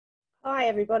Hi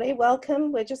everybody,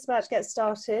 welcome. We're just about to get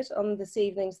started on this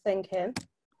evening's ThinkIn.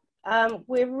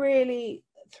 We're really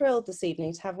thrilled this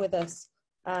evening to have with us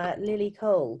Lily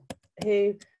Cole,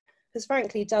 who has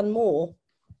frankly done more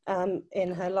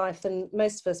in her life than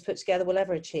most of us put together will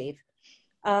ever achieve.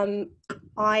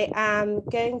 I am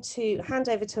going to hand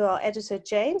over to our editor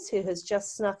James, who has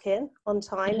just snuck in on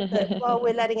time, but while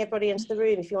we're letting everybody into the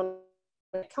room, if you want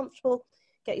to get comfortable,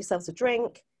 get yourselves a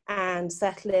drink and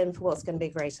settle in for what's going to be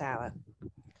a great hour.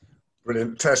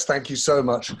 Brilliant. Tess, thank you so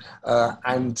much.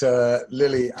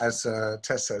 Lily, as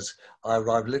Tess says, I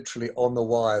arrived literally on the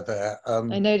wire there.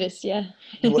 I noticed, yeah.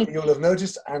 You'll have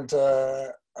noticed, and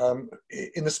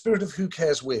in the spirit of Who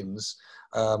Cares Wins,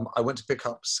 I went to pick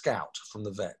up Scout from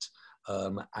the vet.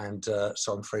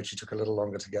 So I'm afraid she took a little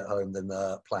longer to get home than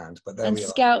planned. But there we are.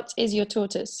 Scout is your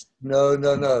tortoise. No.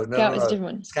 Scout is a different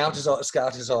one. Scout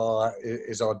is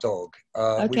our dog.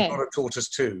 Okay. We've got a tortoise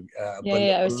too.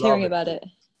 Yeah, I was hearing about it.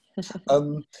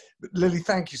 Lily,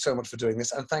 thank you so much for doing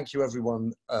this, and thank you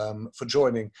everyone for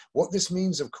joining. What this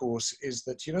means, of course, is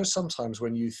that, you know, sometimes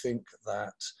when you think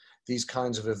that these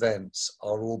kinds of events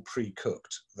are all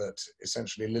pre-cooked, that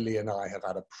essentially Lily and I have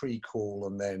had a pre-call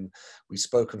and then we've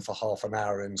spoken for half an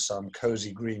hour in some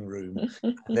cozy green room,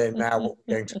 and then now what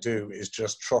we're going to do is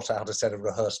just trot out a set of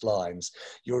rehearsed lines.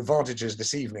 Your advantage is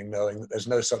this evening knowing that there's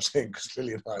no such thing, because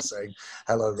Lily and I are saying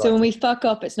hello right So when we fuck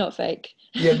up, it's not fake.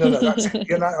 Yeah, no, that's it.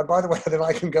 You know, by the way, then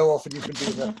I can go off and you can be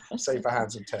in the safer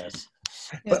hands of Tess.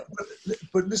 Yeah.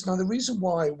 But listen, now the reason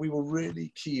why we were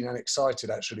really keen and excited,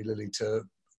 actually, Lily, to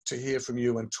hear from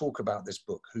you and talk about this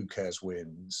book, Who Cares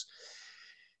Wins,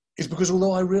 is because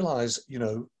although I realise, you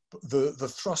know, the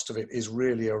thrust of it is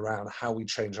really around how we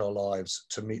change our lives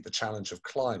to meet the challenge of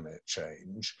climate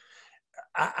change,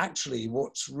 actually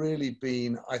what's really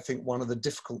been, I think, one of the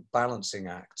difficult balancing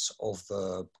acts of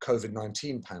the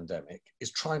COVID-19 pandemic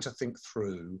is trying to think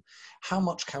through how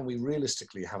much can we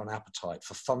realistically have an appetite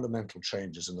for fundamental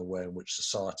changes in the way in which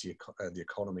society, the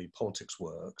economy, politics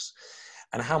works,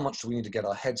 and how much do we need to get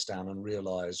our heads down and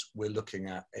realise we're looking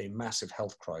at a massive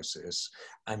health crisis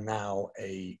and now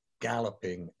a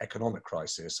galloping economic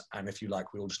crisis, and if you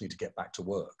like, we all just need to get back to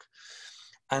work.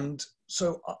 And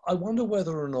so I wonder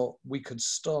whether or not we could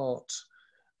start,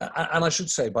 and I should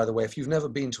say, by the way, if you've never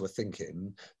been to a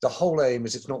ThinkIn, the whole aim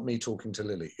is it's not me talking to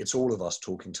Lily, it's all of us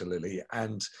talking to Lily,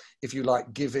 and if you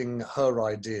like, giving her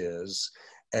ideas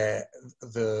a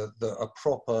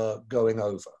proper going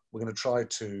over. We're going to try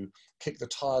to kick the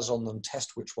tires on them,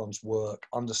 test which ones work,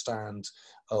 understand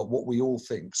what we all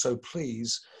think. So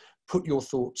please put your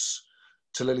thoughts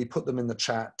to Lily, put them in the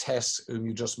chat. Tess, whom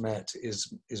you just met,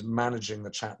 is managing the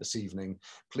chat this evening.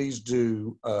 Please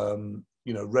do,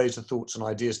 you know, raise the thoughts and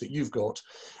ideas that you've got.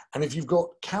 And if you've got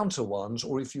counter ones,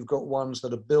 or if you've got ones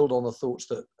that are build on the thoughts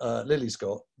that Lily's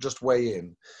got, just weigh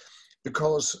in.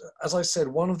 Because, as I said,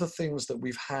 one of the things that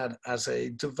we've had as a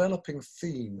developing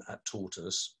theme at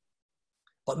Tortoise,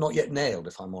 but not yet nailed,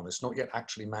 if I'm honest, not yet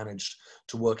actually managed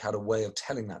to work out a way of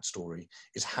telling that story,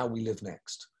 is how we live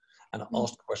next. And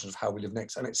ask the question of how we live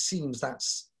next. And it seems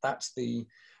that's the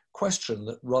question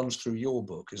that runs through your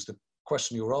book, is the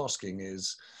question you're asking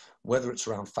is whether it's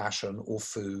around fashion or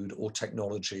food or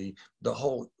technology, the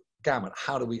whole gamut,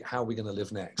 how are we going to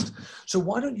live next? So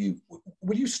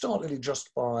will you start, Lily, just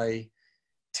by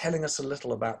telling us a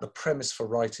little about the premise for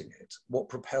writing it, what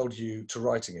propelled you to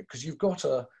writing it? Because you've got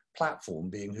a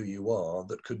platform, being who you are,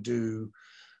 that could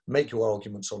make your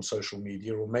arguments on social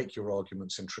media or make your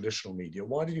arguments in traditional media.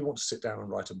 Why did you want to sit down and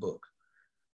write a book?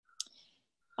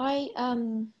 I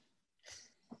mean,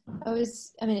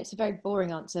 it's a very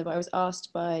boring answer, but I was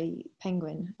asked by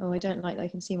Penguin. Oh, I don't like that I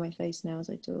can see my face now as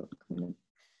I talk. I'm gonna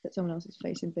put someone else's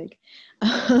face in big.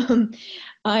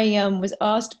 I was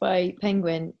asked by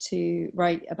Penguin to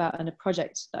write about a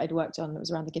project that I'd worked on that was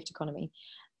around the gift economy.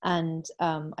 And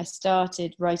I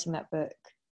started writing that book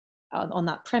on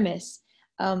that premise.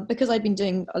 Because I'd been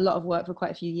doing a lot of work for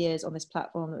quite a few years on this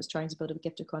platform that was trying to build a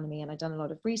gift economy, and I'd done a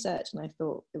lot of research, and I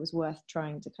thought it was worth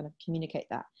trying to kind of communicate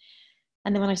that.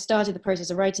 And then when I started the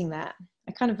process of writing that,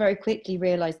 I kind of very quickly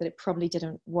realized that it probably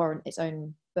didn't warrant its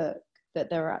own book, that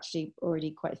there were actually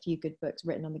already quite a few good books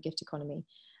written on the gift economy.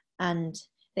 And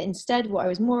that instead what I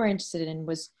was more interested in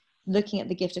was looking at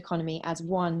the gift economy as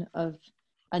one of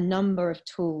a number of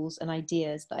tools and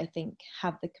ideas that I think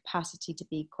have the capacity to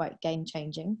be quite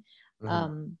game-changing.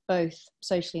 Both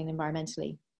socially and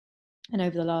environmentally. And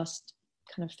over the last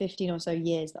kind of 15 or so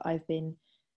years that I've been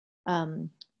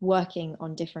working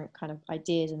on different kind of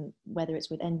ideas, and whether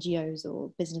it's with NGOs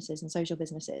or businesses and social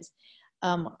businesses,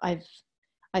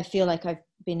 I feel like I've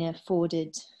been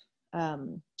afforded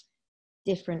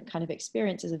different kind of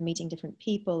experiences of meeting different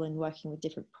people and working with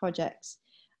different projects.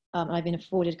 And I've been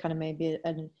afforded kind of maybe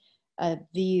a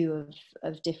view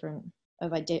of different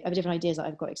ideas that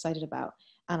I've got excited about,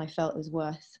 and I felt it was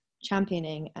worth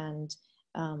championing and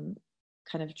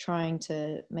kind of trying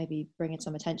to maybe bring in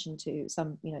some attention to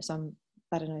some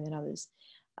better known than others.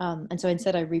 And so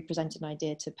instead I represented an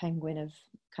idea to Penguin of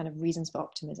kind of reasons for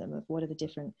optimism, of what are the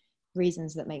different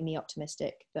reasons that make me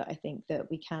optimistic, that I think that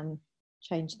we can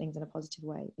change things in a positive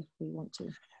way if we want to.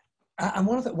 And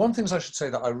one of the things I should say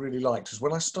that I really liked is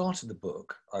when I started the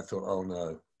book, I thought, oh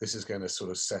no, this is going to sort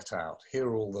of set out, here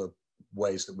are all the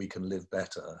ways that we can live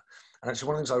better. And actually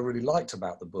one of the things I really liked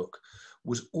about the book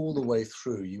was all the way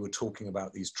through you were talking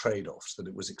about these trade-offs, that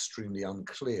it was extremely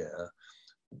unclear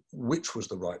which was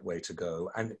the right way to go,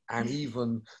 and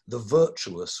even the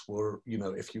virtuous were, you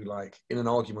know, if you like, in an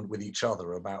argument with each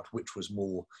other about which was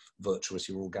more virtuous,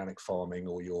 your organic farming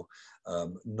or your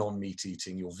non-meat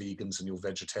eating, your vegans and your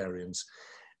vegetarians.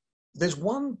 There's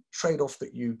one trade-off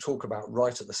that you talk about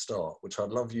right at the start, which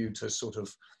I'd love you to sort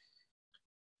of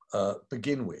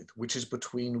begin with, which is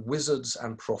between wizards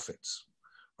and prophets.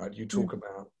 Right? You talk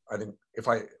about, I think, if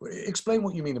I explain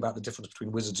what you mean about the difference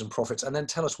between wizards and prophets, and then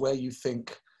tell us where you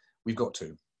think we've got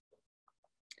to.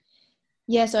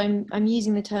 Yes, I'm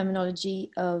using the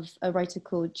terminology of a writer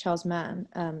called Charles Mann,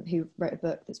 who wrote a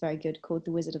book that's very good called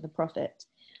The Wizard and the Prophet.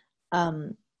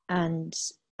 And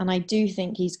I do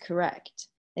think he's correct.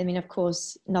 I mean, of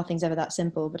course, nothing's ever that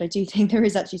simple, but I do think there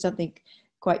is actually something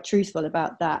quite truthful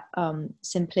about that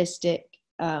simplistic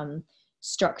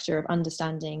structure of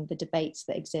understanding the debates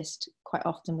that exist quite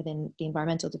often within the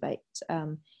environmental debate,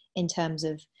 in terms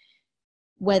of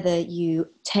whether you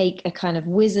take a kind of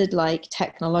wizard-like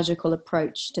technological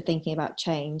approach to thinking about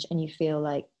change and you feel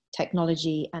like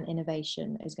technology and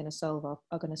innovation are going to solve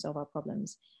our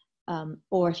problems,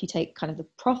 or if you take kind of the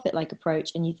prophet-like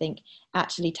approach and you think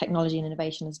actually technology and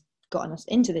innovation has gotten us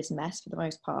into this mess for the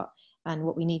most part, and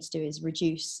what we need to do is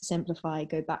reduce, simplify,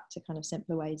 go back to kind of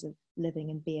simpler ways of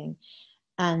living and being.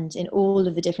 And in all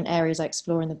of the different areas I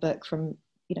explore in the book, from,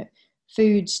 you know,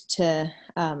 food to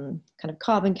kind of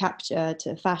carbon capture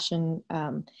to fashion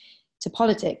to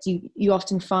politics, you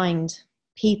often find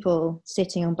people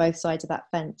sitting on both sides of that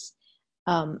fence.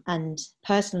 And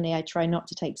personally, I try not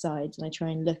to take sides, and I try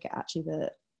and look at actually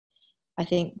I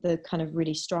think the kind of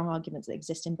really strong arguments that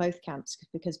exist in both camps,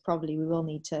 because probably we will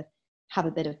need to have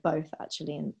a bit of both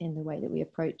actually in the way that we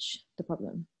approach the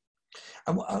problem.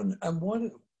 And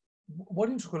why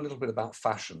don't you talk a little bit about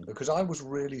fashion? Because I was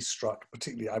really struck,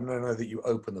 particularly, I know that you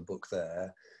open the book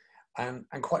there, and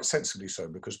quite sensibly so,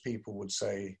 because people would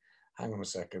say, hang on a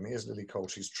second, here's Lily Cole,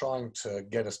 she's trying to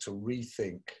get us to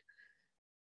rethink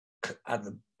at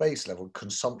the base level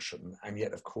consumption, and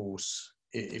yet of course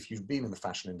if you've been in the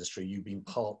fashion industry, you've been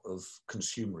part of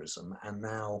consumerism, and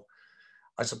now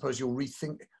I suppose you're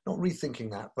not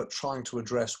rethinking that, but trying to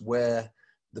address where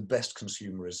the best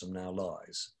consumerism now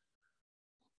lies.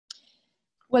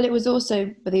 Well, it was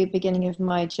also the beginning of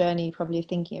my journey, probably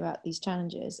thinking about these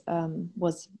challenges,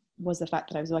 was the fact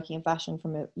that I was working in fashion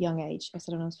from a young age. I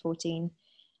started when I was 14,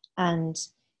 and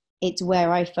it's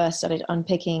where I first started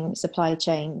unpicking supply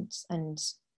chains and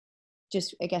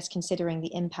just, I guess, considering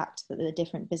the impact that the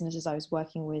different businesses I was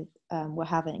working with were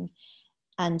having,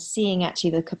 and seeing actually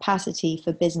the capacity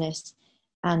for business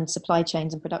and supply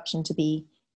chains and production to be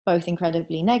both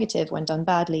incredibly negative when done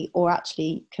badly, or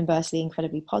actually conversely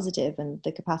incredibly positive, and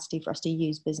the capacity for us to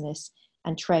use business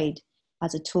and trade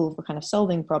as a tool for kind of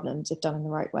solving problems if done in the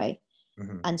right way.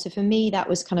 Mm-hmm. And so for me, that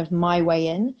was kind of my way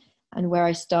in and where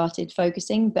I started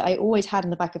focusing. But I always had in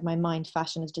the back of my mind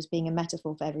fashion as just being a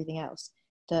metaphor for everything else,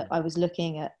 that I was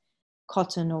looking at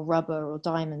cotton or rubber or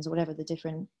diamonds or whatever the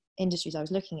different industries I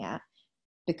was looking at,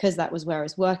 because that was where I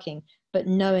was working, but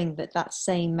knowing that that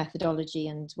same methodology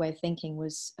and way of thinking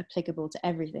was applicable to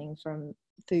everything from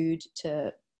food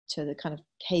to the kind of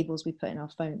cables we put in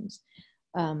our phones.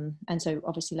 And so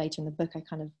obviously later in the book, I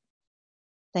kind of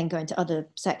then go into other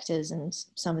sectors and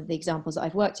some of the examples that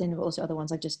I've worked in, but also other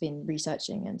ones I've just been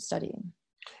researching and studying.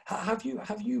 Have you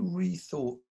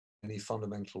rethought in any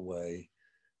fundamental way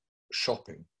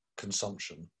shopping,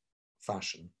 consumption,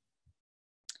 fashion?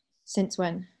 Since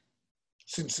when?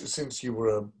 Since you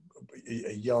were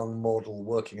a young model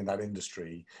working in that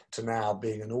industry to now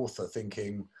being an author,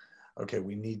 thinking, okay,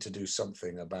 we need to do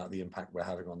something about the impact we're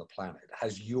having on the planet.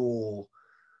 Has your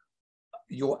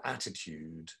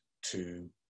attitude to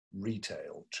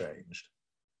retail changed?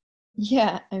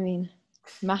 Yeah, I mean,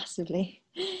 massively.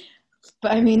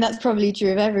 But I mean, that's probably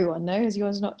true of everyone, no? Has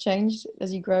yours not changed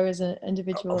as you grow as an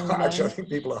individual? Actually, I think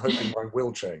people are hoping mine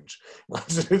will change. I've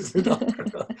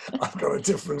got a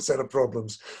different set of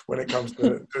problems when it comes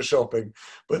to shopping.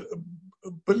 But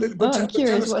I'm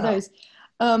curious, what are those?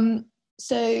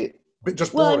 So,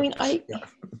 just well, I boring. mean, Yeah.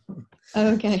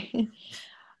 Okay.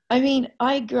 I mean,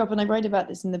 I grew up, and I write about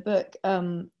this in the book.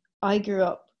 I grew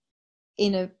up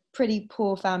in a pretty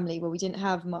poor family where we didn't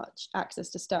have much access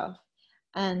to stuff.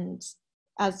 And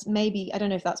as maybe, I don't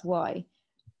know if that's why,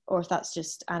 or if that's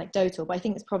just anecdotal, but I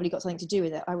think it's probably got something to do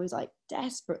with it. I was like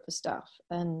desperate for stuff.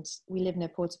 And we live near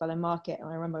Portobello Market. And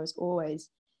I remember I was always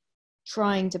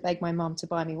trying to beg my mum to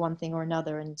buy me one thing or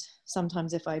another. And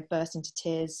sometimes if I burst into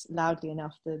tears loudly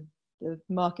enough, the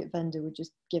market vendor would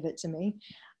just give it to me.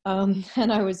 And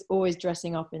I was always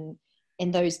dressing up in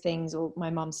those things, or my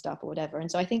mum's stuff or whatever.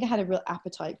 And so I think I had a real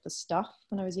appetite for stuff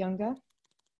when I was younger.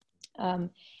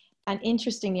 And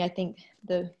interestingly, I think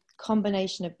the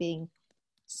combination of being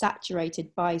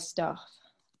saturated by stuff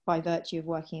by virtue of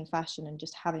working in fashion and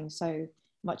just having so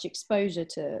much exposure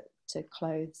to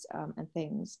clothes and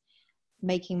things,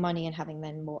 making money and having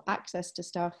then more access to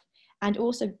stuff, and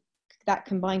also that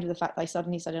combined with the fact that I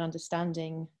suddenly started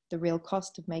understanding the real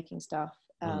cost of making stuff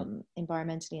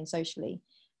environmentally and socially,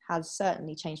 has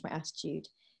certainly changed my attitude.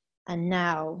 And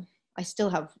now I still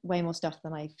have way more stuff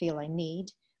than I feel I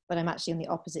need, but I'm actually on the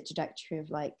opposite trajectory of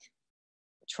like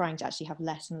trying to actually have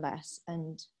less and less,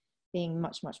 and being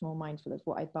much more mindful of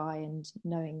what I buy, and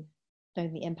knowing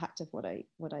the impact of what I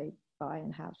buy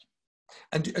and have.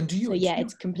 And do you? So yeah,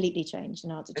 it's completely changed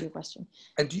in answer to your question.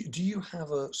 And do you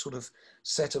have a sort of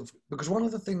set of, because one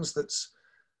of the things that's,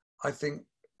 I think,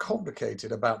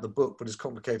 complicated about the book, but is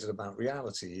complicated about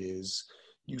reality, is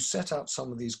you set out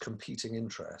some of these competing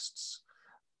interests,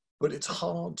 but it's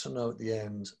hard to know at the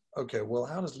end, okay, well,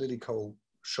 how does Lily Cole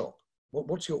shop?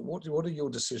 What are your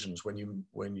decisions when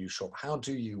you shop? How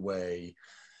do you weigh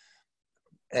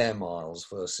air miles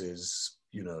versus,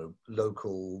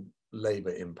 local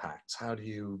labor impacts? How do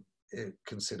you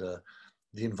consider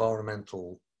the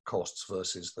environmental costs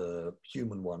versus the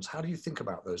human ones? How do you think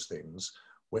about those things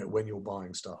when you're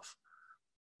buying stuff?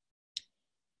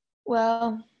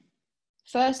 Well,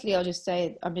 firstly, I'll just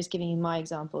say I'm just giving you my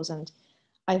examples, and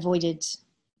I avoided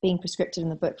being prescriptive in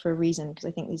the book for a reason, because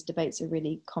I think these debates are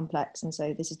really complex, and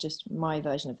so this is just my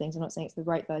version of things. I'm not saying it's the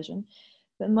right version,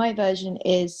 but my version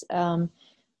is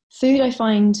food I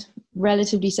find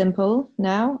relatively simple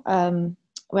now.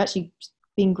 We've actually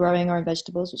been growing our own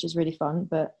vegetables, which is really fun,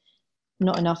 but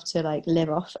not enough to like live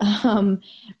off.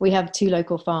 We have 2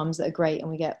 local farms that are great,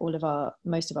 and we get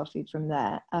most of our food from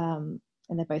there, and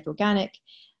they're both organic.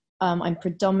 I'm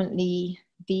predominantly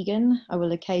vegan. I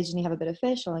will occasionally have a bit of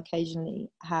fish. I'll occasionally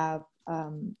have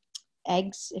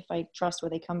eggs if I trust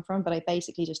where they come from, but I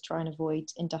basically just try and avoid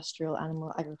industrial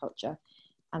animal agriculture,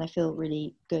 and I feel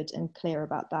really good and clear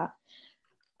about that.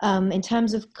 In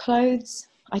terms of clothes,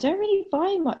 I don't really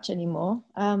buy much anymore.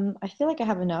 I feel like I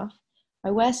have enough. I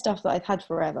wear stuff that I've had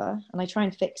forever, and I try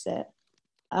and fix it.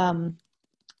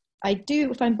 I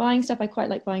do, if I'm buying stuff, I quite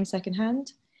like buying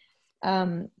secondhand.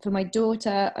 For my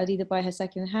daughter, I'd either buy her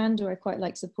secondhand, or I quite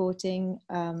like supporting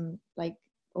like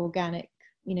organic.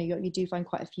 You do find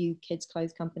quite a few kids'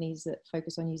 clothes companies that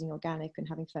focus on using organic and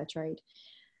having fair trade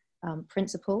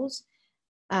principles,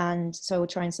 and so I will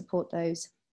try and support those.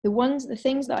 The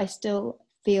things that I still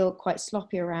feel quite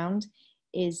sloppy around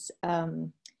is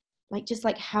just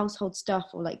like household stuff,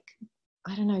 or like,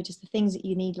 I don't know, just the things that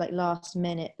you need like last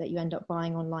minute that you end up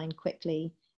buying online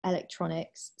quickly,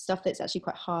 electronics, stuff that's actually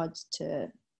quite hard to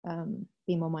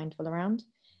be more mindful around.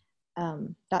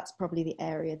 That's probably the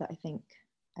area that I think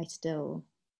I still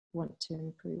want to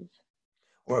improve.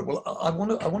 All right, well, I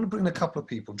want to bring a couple of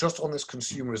people just on this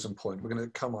consumerism point. We're going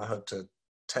to come, I hope, to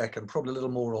tech, and probably a little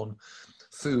more on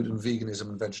food and veganism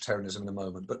and vegetarianism in a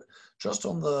moment, but just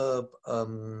on the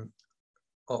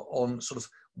on sort of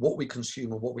what we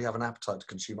consume and what we have an appetite to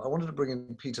consume. I wanted to bring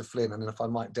in Peter Flynn, and then if I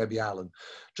might, Debbie Allen,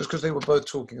 just because they were both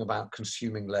talking about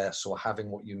consuming less or having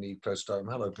what you need close to home.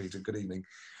 Hello, Peter, good evening.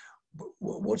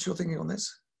 What's your thinking on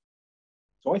this?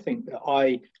 So I think that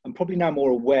I am probably now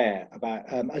more aware about,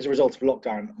 as a result of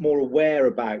lockdown, more aware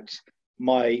about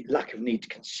my lack of need to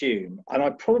consume. And I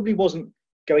probably wasn't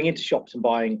going into shops and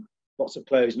buying lots of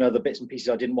clothes and other bits and pieces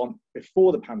I didn't want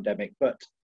before the pandemic, but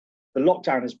the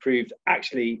lockdown has proved,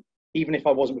 actually, even if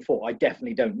I wasn't before, I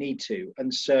definitely don't need to.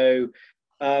 And so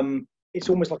it's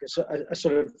almost like a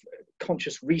sort of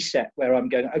conscious reset where I'm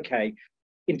going, okay,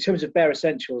 in terms of bare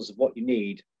essentials of what you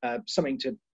need, something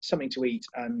to eat,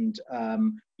 and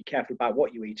be careful about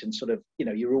what you eat, and sort of,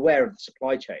 you're aware of the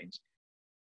supply chains.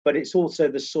 but it's also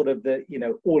the sort of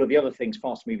all of the other things,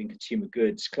 fast moving consumer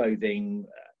goods, clothing,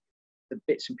 the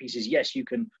bits and pieces. Yes, you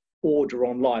can order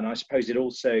online. I suppose it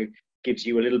also gives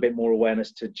you a little bit more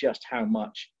awareness to just how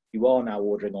much you are now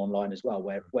ordering online as well,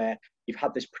 where you've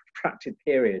had this protracted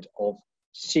period of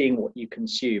seeing what you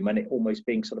consume and it almost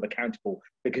being sort of accountable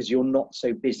because you're not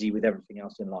so busy with everything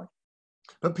else in life.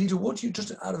 But Peter, what do you,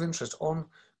 just out of interest, on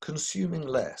consuming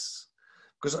less?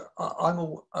 Because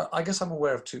I guess I'm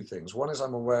aware of two things. One is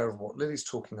I'm aware of what Lily's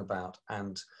talking about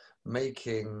and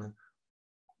making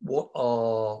what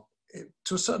are,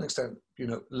 to a certain extent,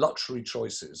 luxury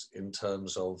choices in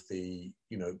terms of the,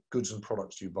 goods and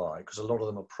products you buy, because a lot of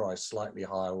them are priced slightly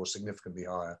higher or significantly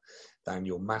higher than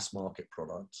your mass market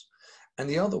products. And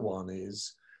the other one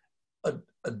is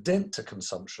a dent to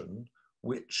consumption,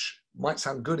 which might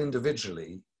sound good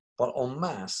individually, but en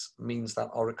masse means that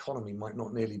our economy might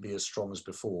not nearly be as strong as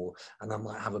before, and that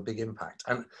might have a big impact.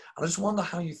 And I just wonder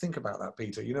how you think about that,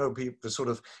 Peter. The sort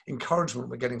of encouragement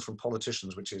we're getting from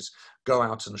politicians, which is go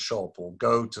out and shop, or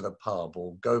go to the pub,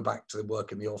 or go back to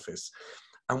work in the office,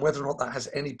 and whether or not that has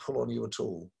any pull on you at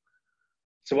all.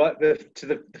 So to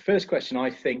the first question,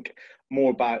 I think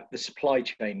more about the supply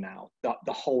chain now,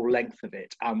 the whole length of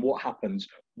it, and what happens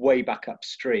way back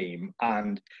upstream,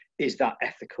 and is that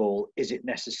ethical? Is it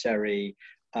necessary?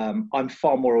 I'm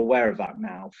far more aware of that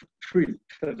now for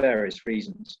various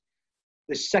reasons.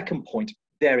 The second point,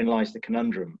 therein lies the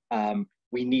conundrum.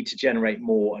 We need to generate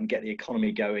more and get the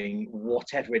economy going.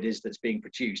 Whatever it is that's being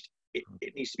produced,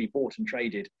 it needs to be bought and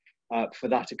traded for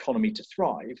that economy to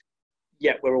thrive.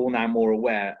 Yet we're all now more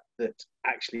aware that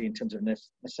actually, in terms of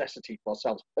necessity for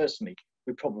ourselves personally,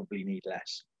 we probably need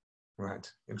less. Right,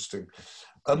 interesting.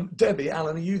 Debbie,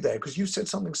 Alan, are you there? Because you said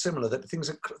something similar, that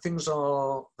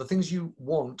the things you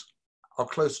want are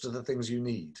close to the things you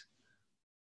need.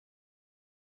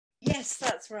 Yes,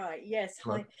 that's right. Yes.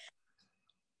 Right.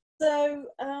 So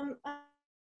I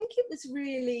think it was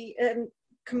really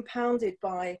compounded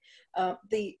by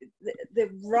the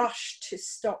rush to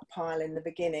stockpile in the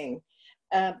beginning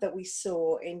that we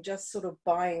saw in just sort of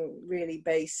buying really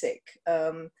basic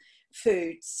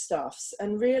foodstuffs,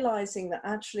 and realizing that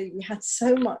actually we had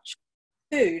so much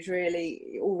food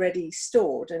really already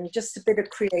stored, and just a bit of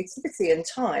creativity and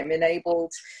time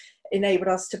enabled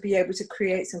us to be able to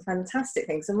create some fantastic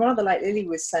things. And rather like Lily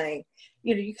was saying,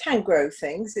 you can grow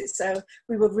things.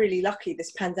 We were really lucky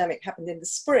this pandemic happened in the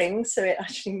spring, so it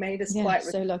actually made us quite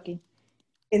so lucky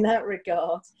in that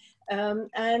regard.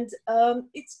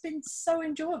 It's been so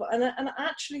enjoyable, and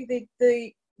actually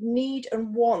the need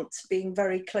and want being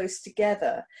very close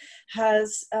together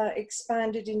has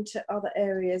expanded into other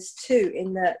areas too,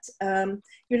 in that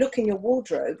you look in your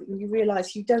wardrobe and you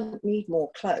realize you don't need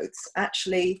more clothes.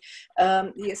 Actually,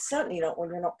 you're certainly not when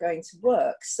you're not going to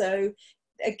work. So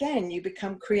again, you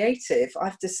become creative.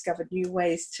 I've discovered new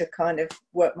ways to kind of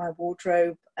work my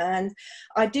wardrobe, and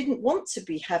I didn't want to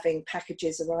be having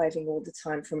packages arriving all the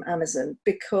time from Amazon,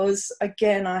 because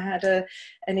again, I had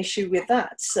an issue with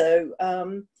that.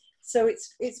 So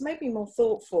it's made me more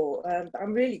thoughtful.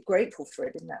 I'm really grateful for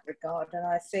it in that regard, and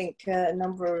I think a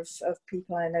number of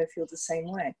people I know feel the same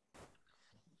way.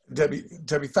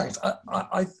 Debbie, thanks.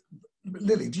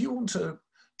 Lily, do you want to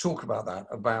talk about that,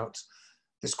 about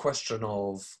this question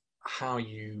of how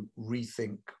you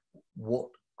rethink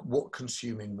what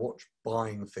consuming, what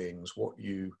buying things, what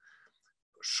you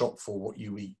shop for, what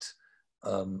you eat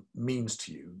means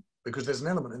to you? Because there's an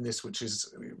element in this which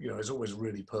is, is always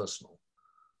really personal.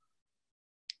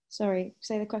 Sorry,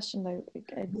 say the question though.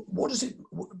 What is it,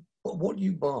 what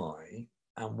you buy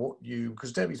and what you,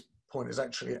 because Debbie's point is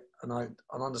actually an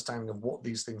understanding of what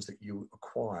these things that you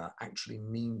acquire actually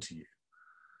mean to you,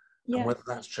 and whether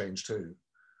that's changed too.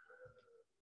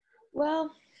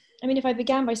 Well, I mean, if I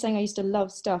began by saying I used to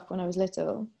love stuff when I was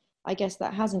little, I guess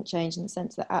that hasn't changed, in the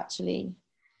sense that actually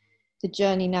the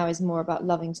journey now is more about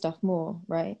loving stuff more,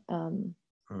 right?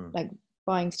 Like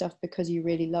buying stuff because you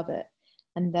really love it,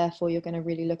 and therefore you're going to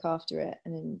really look after it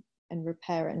and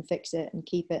repair it and fix it and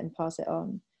keep it and pass it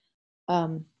on.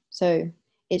 So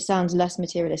it sounds less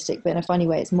materialistic, but in a funny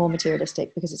way, it's more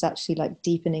materialistic, because it's actually like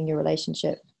deepening your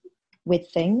relationship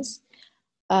with things.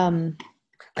 And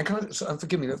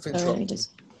forgive me for interrupting.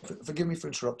 Forgive me for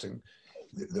interrupting.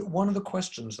 One of the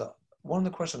questions that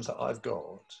I've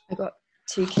got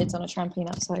 2 kids on a trampoline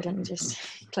outside. Let me just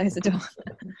close the door.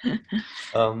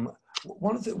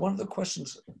 One of the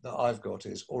questions that I've got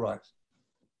is, all right,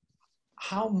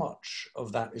 how much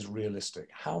of that is realistic?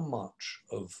 How much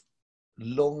of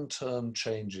long-term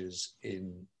changes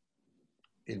in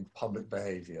public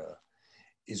behavior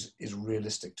is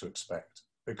realistic to expect?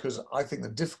 Because I think the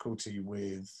difficulty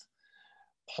with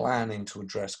planning to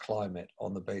address climate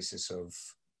on the basis of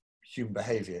human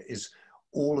behavior is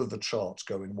all of the charts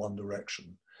go in one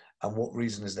direction. And what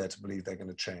reason is there to believe they're going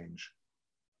to change?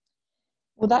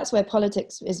 Well, that's where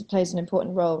politics plays an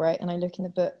important role, right? And I look in the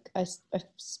book, I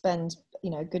spend,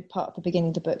 a good part of the beginning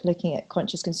of the book looking at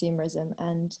conscious consumerism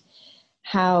and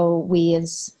how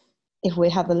if we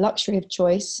have the luxury of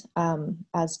choice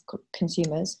as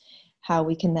consumers, how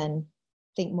we can then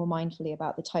think more mindfully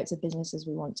about the types of businesses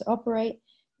we want to operate,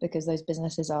 because those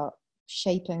businesses are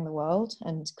shaping the world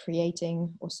and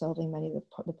creating or solving many of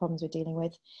the problems we're dealing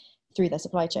with through their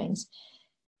supply chains.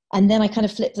 And then I kind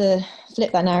of flip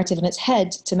that narrative on its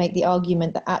head to make the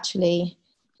argument that actually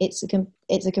it's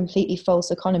a completely false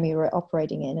economy we're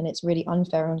operating in, and it's really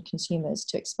unfair on consumers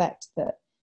to expect that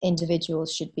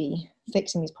individuals should be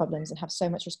fixing these problems and have so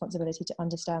much responsibility to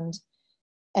understand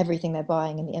everything they're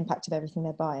buying and the impact of everything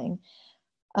they're buying.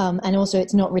 And also,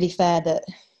 it's not really fair that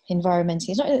environmentally,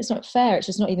 it's not fair, it's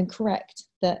just not even correct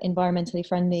that environmentally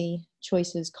friendly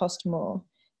choices cost more,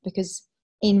 because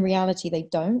in reality they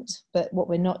don't. But what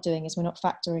we're not doing is we're not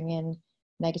factoring in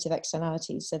negative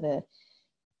externalities. So the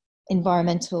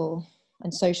environmental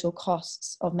and social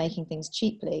costs of making things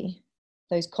cheaply,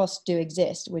 those costs do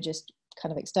exist. We're just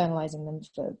kind of externalizing them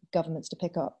for governments to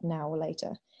pick up now or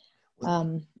later.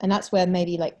 And that's where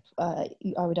maybe I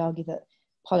would argue that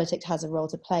politics has a role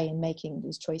to play in making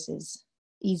these choices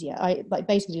easier.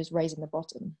 Basically just raising the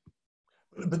bottom.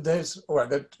 But all right,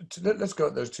 let's go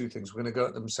at those two things. We're going to go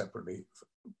at them separately.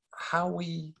 How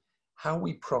we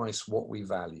price what we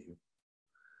value,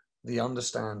 the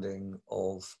understanding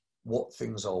of what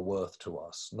things are worth to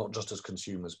us, not just as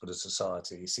consumers, but as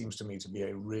society, seems to me to be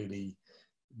a really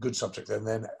good subject. And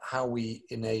then how we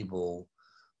enable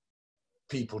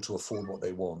people to afford what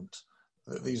they want.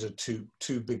 These are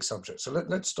two big subjects. So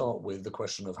let's start with the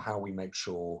question of how we make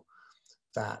sure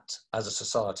that as a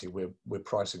society we're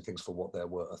pricing things for what they're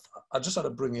worth. I just had to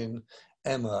bring in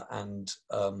Emma and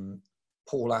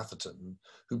Paul Atherton,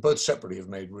 who both separately have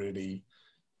made really,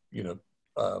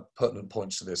 pertinent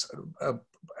points to this.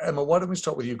 Emma, why don't we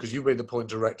start with you, because you made the point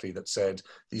directly that said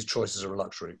these choices are a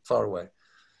luxury. Far away.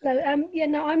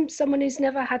 I'm someone who's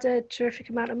never had a terrific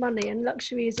amount of money, and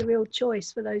luxury is a real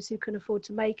choice for those who can afford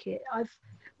to make it.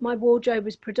 My wardrobe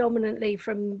was predominantly,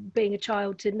 from being a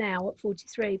child to now at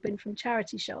 43, been from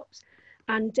charity shops.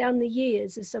 And down the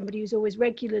years, as somebody who's always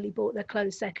regularly bought their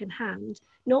clothes secondhand,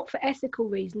 not for ethical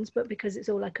reasons, but because it's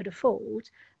all I could afford,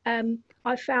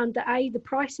 I found that the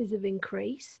prices have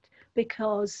increased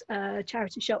because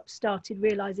charity shops started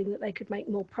realizing that they could make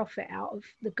more profit out of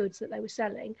the goods that they were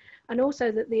selling, and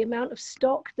also that the amount of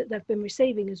stock that they've been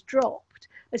receiving has dropped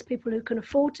as people who can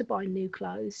afford to buy new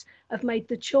clothes have made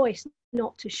the choice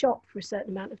not to shop for a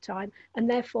certain amount of time and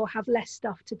therefore have less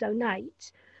stuff to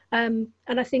donate. And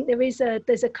I think there's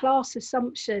a class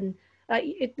assumption.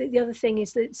 The other thing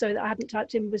is that, that I hadn't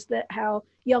typed in, was that how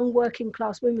young working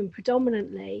class women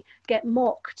predominantly get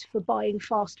mocked for buying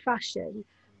fast fashion,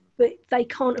 but they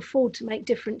can't afford to make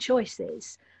different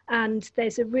choices. And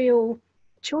there's a real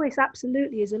choice,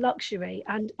 absolutely, is a luxury.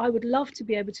 And I would love to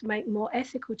be able to make more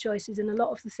ethical choices in a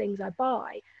lot of the things I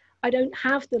buy. I don't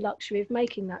have the luxury of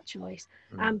making that choice.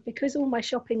 And because all my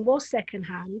shopping was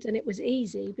secondhand and it was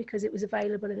easy because it was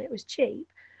available and it was cheap,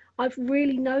 I've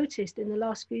really noticed in the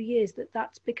last few years that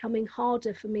that's becoming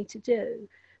harder for me to do,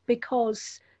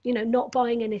 because not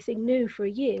buying anything new for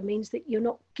a year means that you're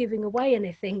not giving away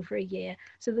anything for a year,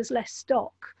 so there's less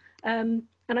stock. And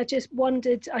I just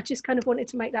kind of wanted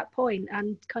to make that point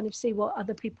and kind of see what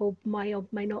other people may or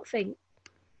may not think.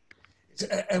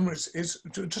 Emma, it's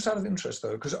just out of interest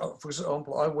though, because for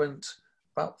example, I went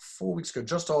about 4 weeks ago,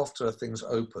 just after things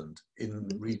opened in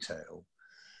retail.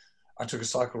 I took a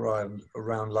cycle ride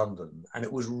around London, and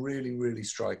it was really, really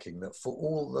striking that for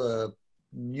all the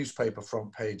newspaper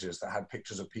front pages that had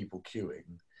pictures of people queuing,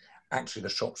 actually the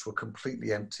shops were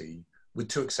completely empty, with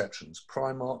two exceptions,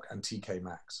 Primark and TK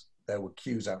Maxx. There were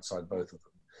queues outside both of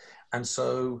them. And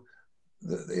so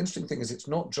the interesting thing is, it's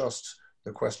not just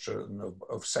the question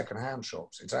of secondhand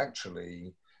shops, it's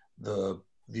actually the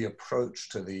approach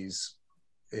to these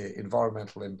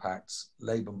environmental impacts,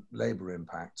 labor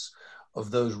impacts of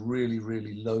those really,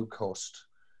 really low cost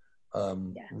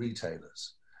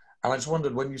retailers. And I just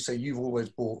wondered, when you say you've always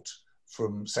bought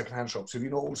from secondhand shops, have you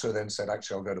not also then said,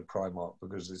 actually, I'll go to Primark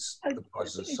because the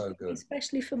prices are so good?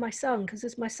 Especially for my son, because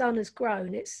as my son has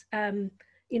grown, it's,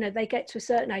 they get to a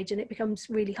certain age and it becomes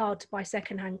really hard to buy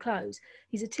secondhand clothes.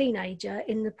 He's a teenager.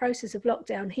 In the process of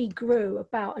lockdown, he grew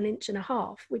about 1.5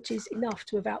 inches, which is enough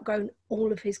to have outgrown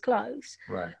all of his clothes.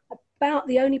 Right. About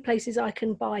the only places I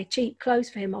can buy cheap clothes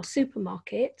for him are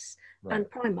supermarkets and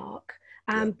Primark.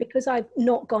 And because I've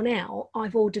not gone out,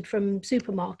 I've ordered from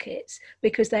supermarkets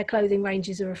because their clothing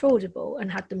ranges are affordable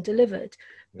and had them delivered.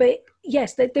 But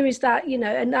yes, there is that, you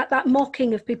know, and that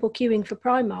mocking of people queuing for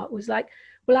Primark was like,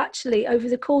 well, actually, over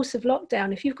the course of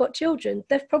lockdown, if you've got children,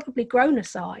 they've probably grown a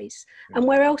size. And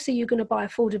where else are you going to buy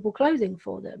affordable clothing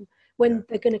for them when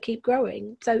they're going to keep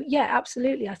growing? So, yeah,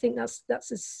 absolutely. I think that's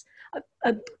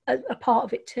a part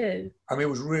of it too. I mean, it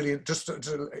was really, you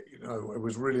know, it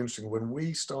was really interesting when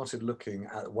we started looking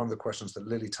at one of the questions that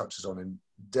Lily touches on in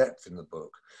depth in the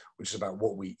book, which is about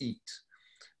what we eat.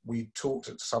 We talked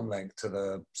at some length to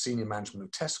the senior management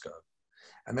of Tesco,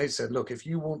 and they said, look, if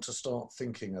you want to start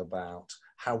thinking about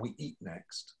how we eat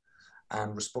next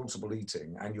and responsible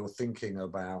eating, and you're thinking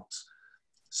about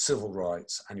civil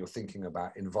rights, and you're thinking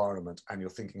about environment, and you're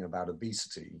thinking about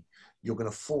obesity, you're going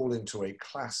to fall into a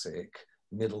classic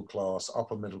middle class,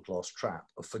 upper middle class trap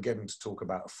of forgetting to talk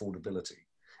about affordability.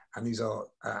 And these are,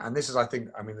 and this is, I think,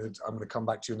 I mean, I'm going to come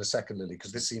back to you in a second, Lily,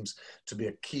 because this seems to be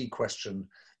a key question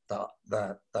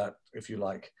that, if you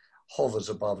like, hovers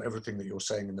above everything that you're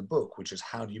saying in the book, which is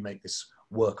how do you make this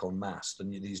work en masse,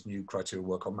 these new criteria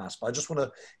work en masse. But I just want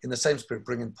to, in the same spirit,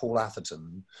 bring in Paul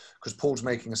Atherton, because Paul's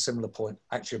making a similar point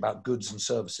actually about goods and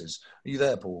services. Are you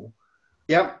there, Paul?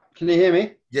 Yeah, can you hear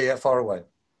me? Yeah, far away.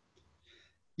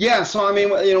 Yeah, so I mean,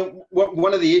 you know,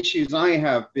 one of the issues I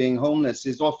have being homeless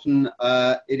is often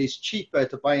it is cheaper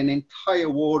to buy an entire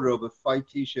wardrobe of 5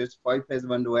 t-shirts, 5 pairs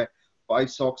of underwear, 5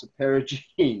 socks, a pair of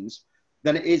jeans,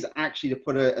 than it is actually to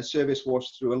put a service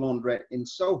wash through a laundrette in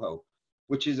Soho,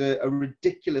 which is a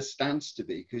ridiculous stance to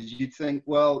be, because you'd think,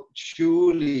 well,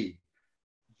 surely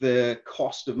the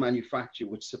cost of manufacture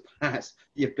would surpass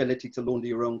the ability to launder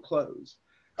your own clothes.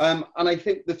 And I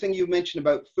think the thing you mentioned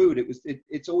about food,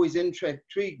 it's always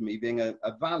intrigued me, being a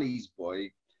Valleys boy.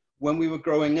 When we were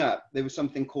growing up, there was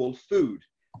something called food.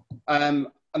 And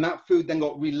that food then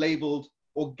got relabeled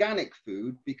organic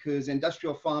food because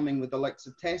industrial farming with the likes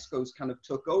of Tesco's kind of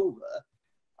took over.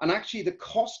 And actually the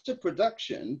cost of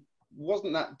production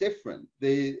wasn't that different.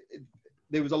 There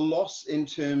was a loss in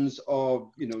terms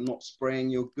of, you know, not spraying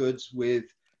your goods with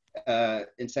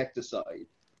insecticide.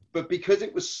 But because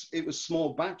it was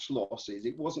small batch losses,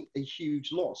 it wasn't a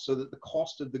huge loss, so that the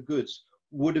cost of the goods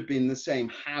would have been the same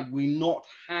had we not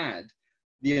had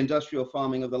the industrial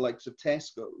farming of the likes of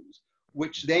Tesco's,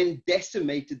 which then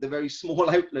decimated the very small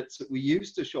outlets that we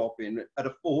used to shop in at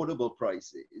affordable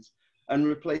prices and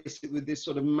replaced it with this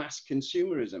sort of mass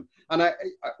consumerism. And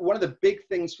one of the big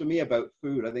things for me about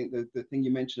food, I think the thing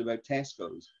you mentioned about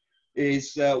Tesco's,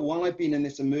 is while I've been in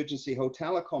this emergency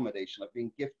hotel accommodation, I've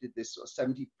been gifted this sort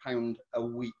of £70 a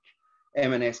week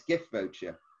M&S gift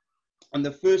voucher. And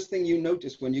the first thing you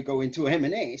notice when you go into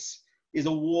M&S is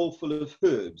a wall full of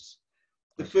herbs.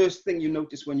 The first thing you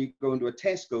notice when you go into a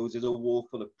Tesco's is a wall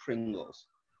full of Pringles.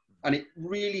 And it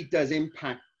really does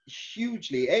impact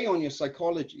hugely, A, on your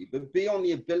psychology, but B, on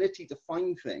the ability to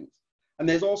find things. And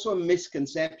there's also a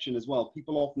misconception as well.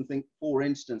 People often think, for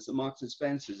instance, that Marks and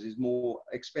Spencer's is more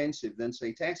expensive than,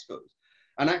 say, Tesco's.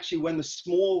 And actually, when the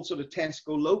small sort of Tesco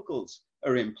locals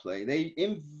are in play, they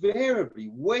invariably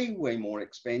way more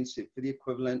expensive for the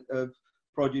equivalent of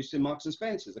produce in Marks and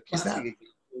Spencer's. A classic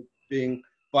example being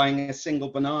buying a single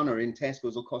banana in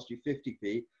Tesco's will cost you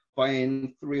 50p.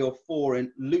 Buying 3 or 4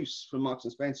 in loose from Marks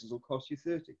and Spencer's will cost you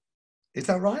 30. Is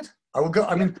that right? I will go.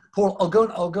 I mean, Paul, I'll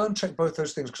go and check both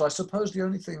those things, because I suppose the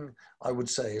only thing I would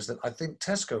say is that I think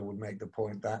Tesco would make the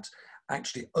point that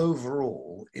actually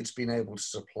overall it's been able to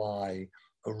supply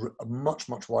a much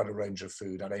wider range of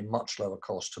food at a much lower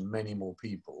cost to many more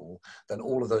people than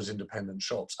all of those independent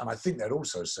shops. And I think they'd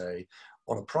also say,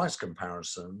 on a price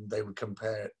comparison, they would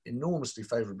compare enormously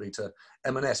favourably to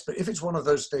M&S. But if it's one of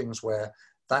those things where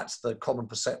that's the common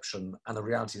perception and the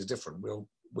reality is different, we'll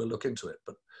look into it.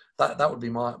 But that would be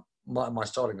my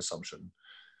starting assumption.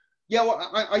 Yeah,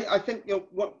 well, I think, you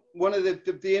know, one of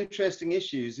the interesting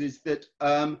issues is that,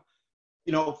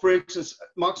 you know, for instance,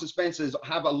 Marks and Spencer's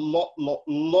have a lot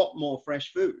more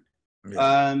fresh food.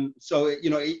 Yeah. So, you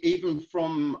know, even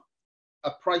from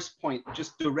a price point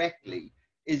just directly,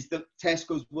 is that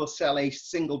Tesco's will sell a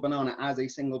single banana as a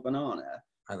single banana,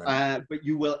 but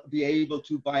you will be able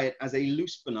to buy it as a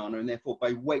loose banana, and therefore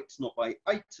by weight, not by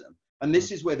item. And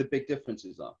this is where the big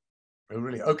differences are. Oh,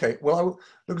 really? Okay. Well, I will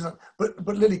look at that.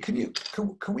 But Lily,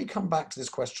 can we come back to this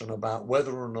question about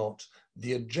whether or not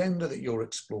the agenda that you're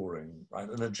exploring, right,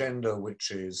 an agenda which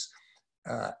is,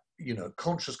 you know,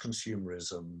 conscious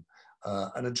consumerism,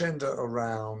 an agenda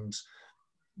around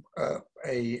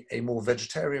a more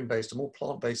vegetarian-based, a more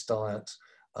plant-based diet,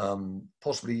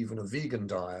 possibly even a vegan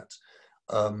diet,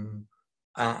 and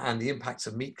the impacts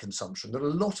of meat consumption, that a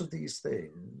lot of these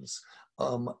things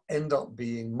end up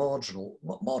being marginal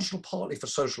partly for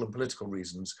social and political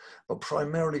reasons, but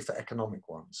primarily for economic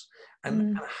ones.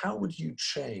 And how would you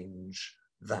change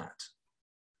that?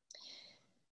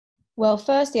 Well,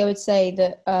 firstly, I would say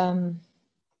that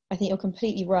I think you're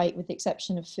completely right with the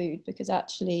exception of food, because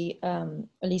actually, at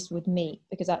least with meat,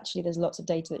 because actually there's lots of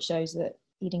data that shows that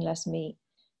eating less meat,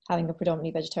 having a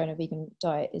predominantly vegetarian or vegan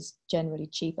diet is generally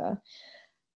cheaper.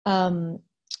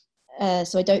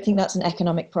 So I don't think that's an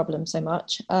economic problem so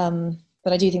much.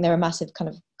 But I do think there are massive kind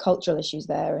of cultural issues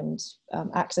there and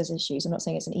access issues. I'm not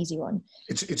saying it's an easy one.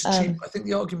 It's cheap. I think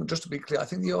the argument, just to be clear, I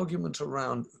think the argument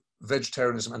around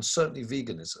vegetarianism and certainly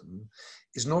veganism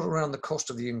is not around the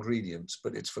cost of the ingredients,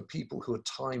 but it's for people who are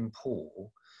time poor,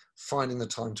 finding the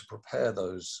time to prepare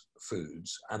those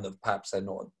foods, and that perhaps they're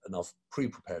not enough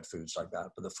pre-prepared foods like that,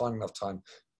 but they're finding enough time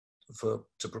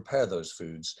to prepare those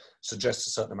foods suggests a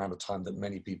certain amount of time that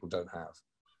many people don't have.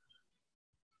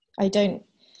 I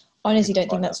honestly don't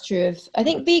think that's true. I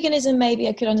think veganism, maybe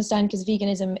I could understand, because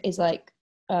veganism is like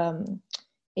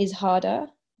is harder.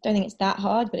 I don't think it's that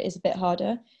hard, but it is a bit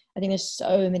harder. I think there's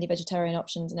so many vegetarian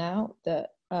options now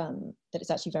that that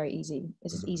it's actually very easy.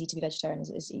 It's as easy to be vegetarian as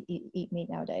it is to eat meat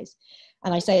nowadays.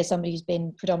 And I say, as somebody who's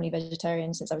been predominantly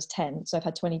vegetarian since I was 10, so I've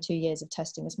had 22 years of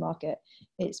testing this market.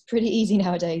 It's pretty easy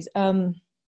nowadays.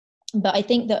 But I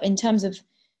think that in terms of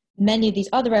many of these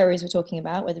other areas we're talking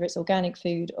about, whether it's organic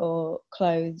food or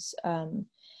clothes,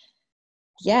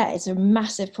 yeah, it's a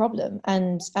massive problem.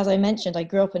 And as I mentioned, I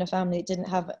grew up in a family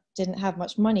that didn't have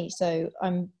much money, so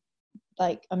I'm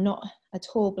not at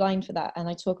all blind for that. And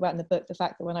I talk about in the book the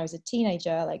fact that when I was a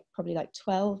teenager, probably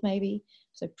 12 maybe,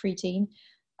 so preteen,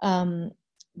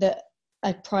 that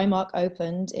a Primark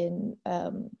opened in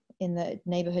the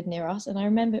neighborhood near us, and I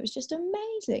remember it was just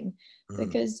amazing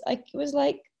because I was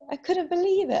like, I couldn't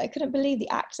believe it. I couldn't believe the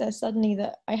access suddenly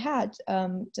that I had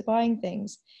to buying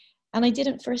things. And I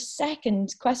didn't for a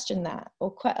second question that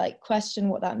or question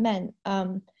what that meant.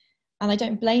 And I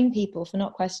don't blame people for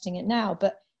not questioning it now,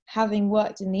 but having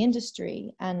worked in the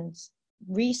industry and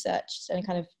researched and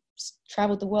kind of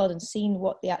traveled the world and seen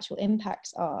what the actual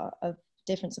impacts are of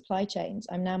different supply chains,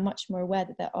 I'm now much more aware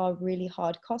that there are really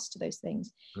hard costs to those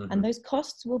things. And those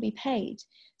costs will be paid.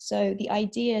 So the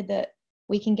idea that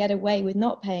we can get away with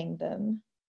not paying them,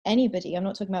 anybody, I'm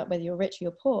not talking about whether you're rich or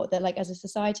you're poor, that as a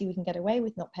society we can get away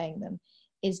with not paying them,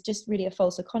 is just really a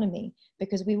false economy,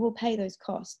 because we will pay those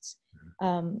costs.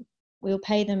 We'll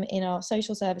pay them in our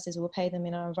social services, we'll pay them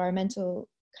in our environmental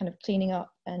kind of cleaning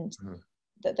up, and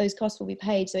that those costs will be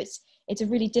paid. So it's a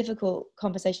really difficult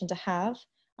conversation to have.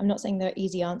 I'm not saying there are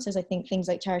easy answers. I think things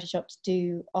like charity shops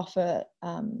do offer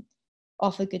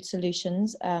good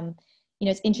solutions.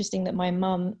 It's interesting that my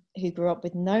mum, who grew up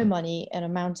with no money in a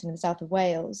mountain in the south of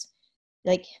Wales,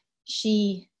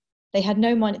 she had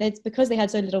no money. Because they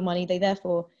had so little money,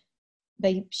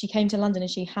 she came to London and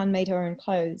she handmade her own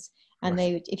clothes. And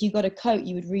if you got a coat,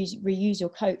 you would reuse your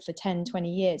coat for 10,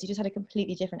 20 years. You just had a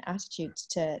completely different attitude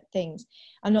to things.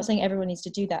 I'm not saying everyone needs to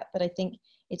do that, but I think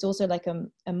it's also like a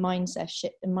mindset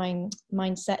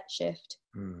shift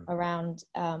around,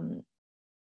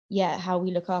 how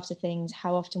we look after things,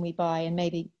 how often we buy, and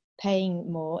maybe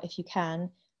paying more if you can,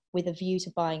 with a view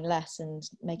to buying less and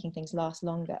making things last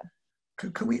longer.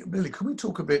 Can we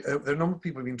talk a bit, there are a number of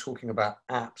people who've been talking about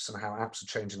apps and how apps are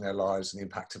changing their lives and the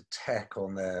impact of tech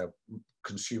on their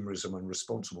consumerism and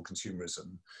responsible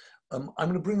consumerism. I'm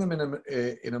going to bring them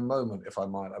in a moment, if I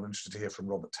might. I'm interested to hear from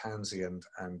Robert Tansey and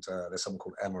there's someone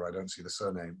called Emma, I don't see the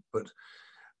surname. But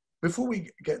before we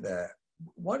get there,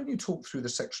 why don't you talk through the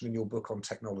section in your book on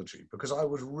technology? Because I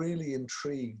was really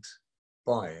intrigued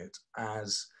by it,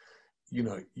 as,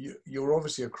 you're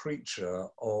obviously a creature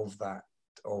of that,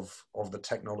 of the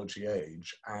technology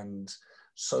age, and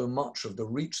so much of the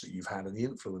reach that you've had and the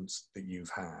influence that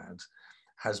you've had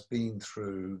has been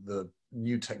through the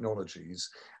new technologies,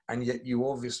 and yet you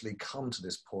obviously come to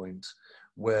this point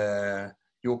where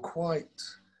you're quite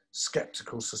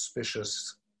skeptical,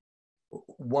 suspicious,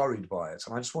 worried by it.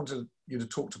 And I just wanted you to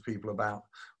talk to people about,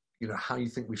 how you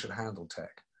think we should handle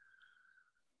tech.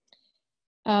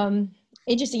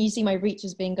 Interesting, you see my reach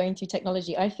as being going through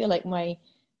technology. I feel like my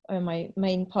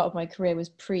main part of my career was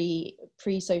pre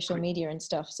social media and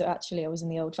stuff. So actually I was in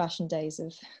the old fashioned days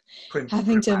of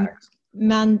having to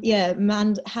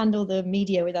handle the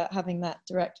media without having that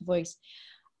direct voice.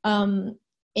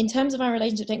 In terms of my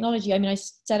relationship to technology, I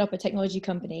set up a technology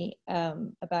company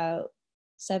about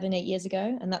 7-8 years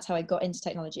ago, and that's how I got into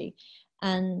technology.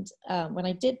 And when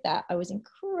I did that, I was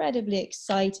incredibly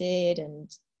excited and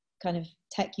kind of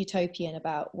tech utopian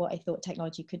about what I thought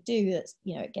technology could do. That's,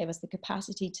 it gave us the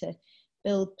capacity to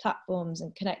build platforms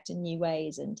and connect in new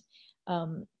ways. And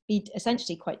be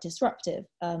essentially quite disruptive,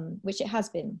 which it has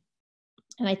been.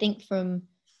 And I think from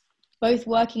both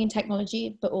working in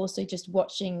technology, but also just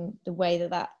watching the way that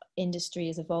that industry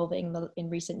is evolving in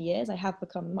recent years, I have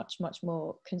become much, much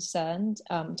more concerned,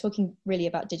 talking really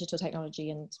about digital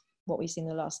technology and what we've seen in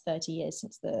the last 30 years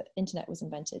since the internet was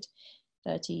invented,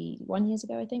 31 years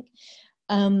ago, I think.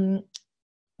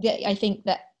 Yeah, I think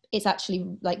that it's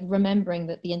actually like remembering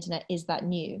that the internet is that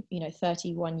new,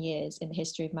 31 years in the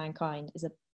history of mankind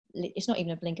it's not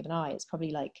even a blink of an eye. It's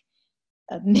probably like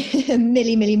a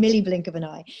milli blink of an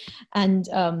eye. And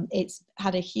it's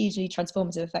had a hugely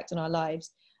transformative effect on our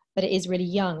lives, but it is really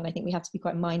young. And I think we have to be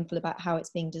quite mindful about how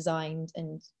it's being designed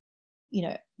and,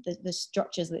 the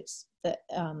structures that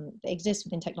exist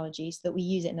within technology so that we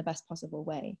use it in the best possible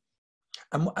way.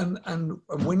 And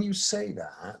when you say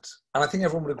that, and I think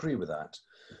everyone would agree with that,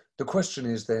 the question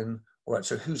is then, all right,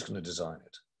 so who's going to design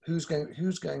it? Who's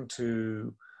going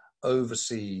to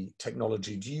oversee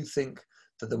technology? Do you think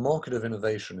that the market of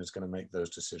innovation is going to make those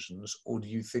decisions, or do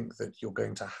you think that you're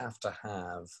going to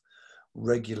have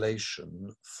regulation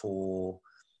for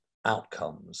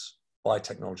outcomes by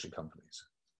technology companies?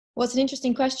 Well, it's an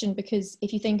interesting question, because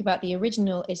if you think about the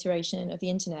original iteration of the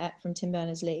internet from Tim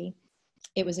Berners-Lee,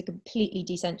 it was a completely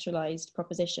decentralized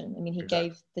proposition. I mean, he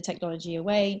gave the technology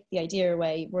away, the idea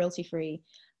away, royalty-free,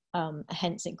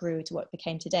 hence it grew to what it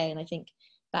became today. And I think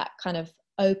that kind of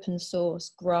open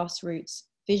source, grassroots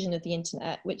vision of the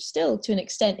internet, which still to an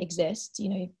extent exists,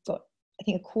 you've got, I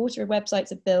think, a quarter of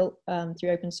websites are built through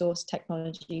open source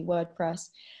technology, WordPress.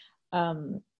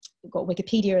 We've got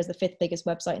Wikipedia as the 5th biggest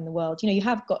website in the world. You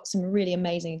have got some really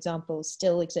amazing examples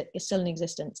still in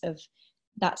existence of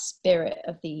that spirit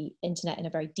of the internet in a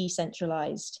very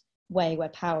decentralized way where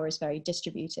power is very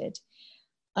distributed.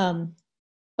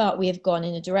 But we have gone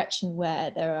in a direction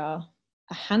where there are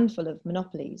a handful of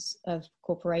monopolies of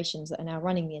corporations that are now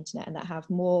running the internet and that have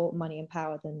more money and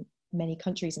power than many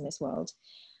countries in this world.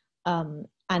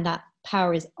 And that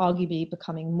power is arguably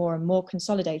becoming more and more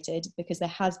consolidated because there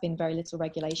has been very little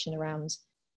regulation around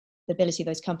the ability of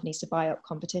those companies to buy up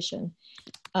competition.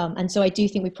 And so I do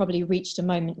think we've probably reached a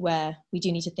moment where we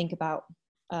do need to think about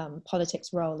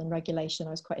politics' role in regulation.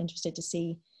 I was quite interested to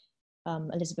see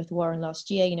Elizabeth Warren last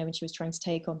year, when she was trying to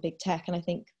take on big tech. And I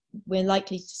think we're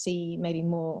likely to see maybe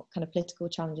more kind of political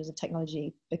challenges of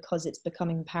technology because it's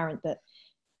becoming apparent that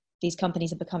these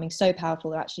companies are becoming so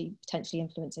powerful, they're actually potentially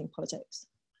influencing politics.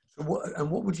 So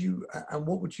what would you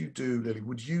do, Lily?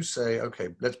 Would you say, okay,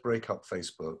 let's break up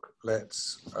Facebook,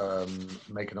 let's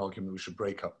make an argument we should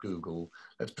break up Google,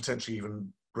 let's potentially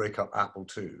even break up Apple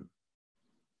too?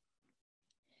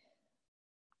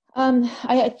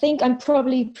 I think I'm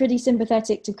probably pretty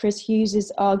sympathetic to Chris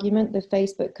Hughes's argument, the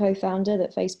Facebook co-founder,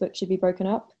 that Facebook should be broken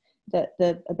up, that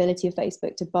the ability of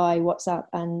Facebook to buy WhatsApp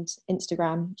and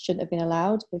Instagram shouldn't have been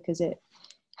allowed because it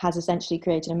has essentially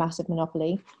created a massive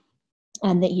monopoly,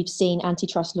 and that you've seen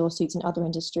antitrust lawsuits in other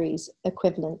industries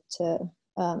equivalent to,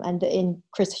 and in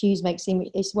Chris Hughes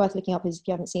it's worth looking up, if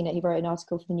you haven't seen it, he wrote an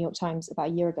article for the New York Times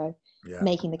about a year ago,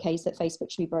 making the case that Facebook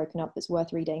should be broken up. It's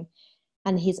worth reading.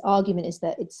 And his argument is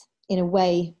that it's, in a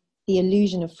way, the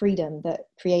illusion of freedom that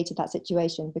created that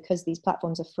situation, because these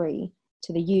platforms are free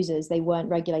to the users. They weren't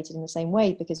regulated in the same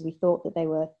way because we thought that they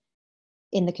were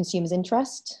in the consumer's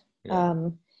interest.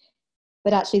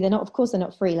 But actually they're not, of course they're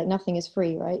not free, like nothing is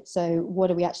free, right? So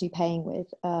what are we actually paying with?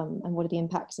 And what are the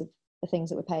impacts of the things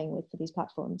that we're paying with for these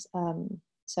platforms?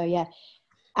 So yeah,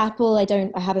 Apple,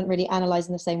 I haven't really analyzed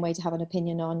in the same way to have an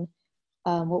opinion on.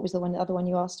 What was the other one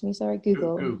you asked me? Sorry,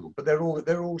 Google. Google, but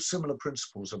they're all similar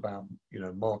principles about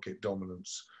market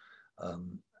dominance,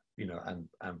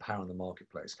 and power in the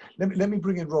marketplace. Let me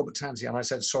bring in Robert Tansey, and I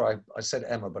said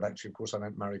Emma, but actually, of course, I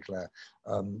meant Marie Claire,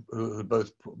 who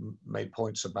both made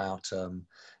points about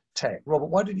tech. Robert,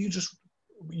 why didn't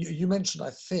you mentioned, I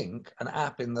think, an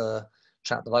app in the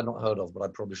chat that I'd not heard of, but I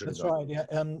probably should have done.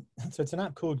 That's right. Yeah. So it's an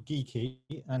app called Geeky,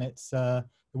 and it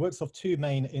works off two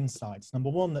main insights. Number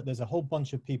one, that there's a whole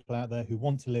bunch of people out there who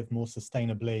want to live more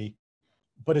sustainably,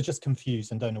 but are just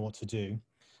confused and don't know what to do.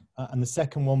 And the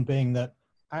second one being that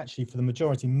actually, for the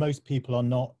majority, most people are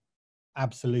not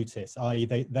absolutists, i.e.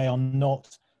 they are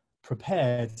not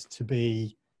prepared to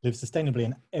live sustainably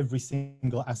in every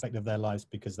single aspect of their lives,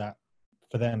 because that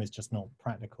for them is just not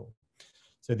practical.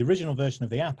 So the original version of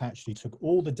the app actually took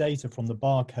all the data from the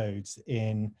barcodes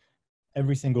in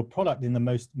every single product in the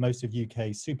most of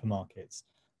UK supermarkets.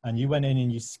 And you went in and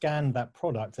you scanned that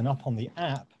product, and up on the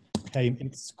app came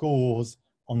its scores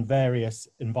on various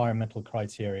environmental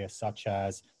criteria, such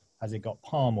as, has it got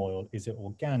palm oil? Is it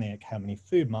organic? How many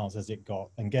food miles has it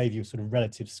got? And gave you a sort of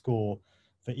relative score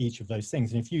for each of those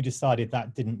things. And if you decided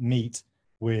that didn't meet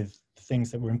with the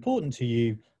things that were important to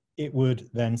you, it would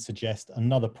then suggest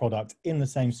another product in the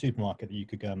same supermarket that you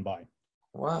could go and buy.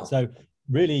 Wow. So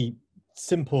really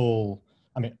simple.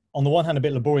 I mean, on the one hand, a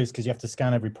bit laborious because you have to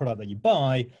scan every product that you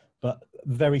buy, but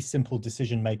very simple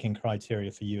decision-making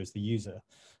criteria for you as the user.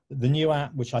 The new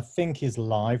app, which I think is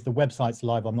live, the website's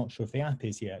live, I'm not sure if the app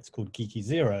is yet, it's called Geeky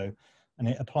Zero, and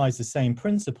it applies the same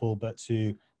principle, but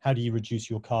to how do you reduce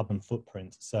your carbon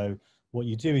footprint? So what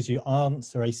you do is you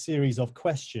answer a series of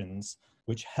questions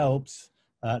which helps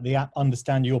the app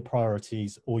understand your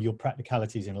priorities or your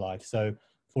practicalities in life. So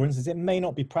for instance, it may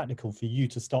not be practical for you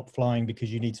to stop flying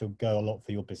because you need to go a lot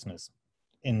for your business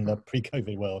in the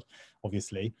pre-COVID world,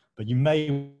 obviously, but you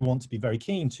may want to be very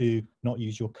keen to not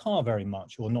use your car very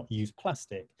much or not use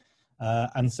plastic.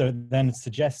 And so then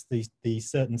suggests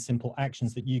these certain simple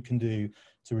actions that you can do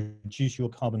to reduce your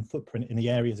carbon footprint in the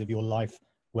areas of your life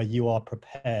where you are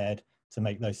prepared to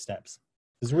make those steps.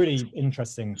 It's really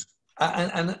interesting.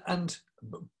 And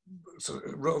so,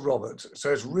 Robert,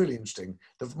 so it's really interesting.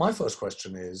 My first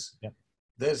question is, yep.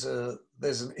 There's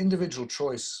an individual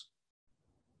choice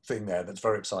thing there that's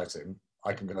very exciting.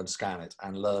 I can go and scan it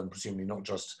and learn, presumably not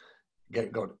just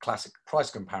got classic price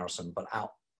comparison, but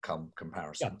outcome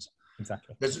comparisons. Yeah,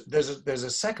 exactly. There's a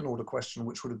second order question,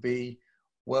 which would be,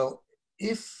 well,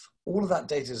 if all of that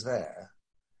data is there,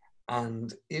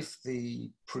 and if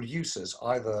the producers,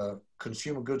 either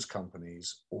consumer goods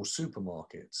companies or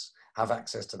supermarkets, have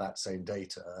access to that same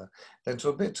data, then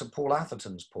to Paul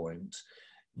Atherton's point,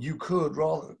 you could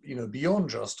rather, beyond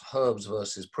just herbs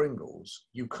versus Pringles,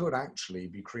 you could actually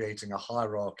be creating a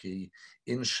hierarchy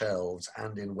in shelves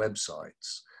and in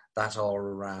websites that are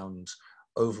around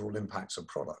overall impacts of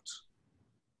products.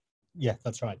 Yeah,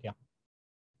 that's right. Yeah.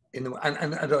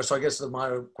 So I guess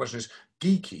my question is,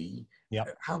 Geeky, yeah.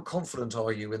 How confident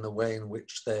are you in the way in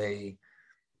which they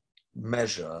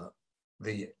measure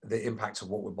the impact of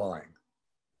what we're buying?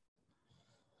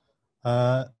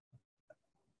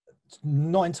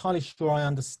 Not entirely sure I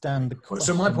understand the question.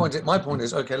 So my point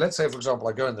is, okay, let's say, for example,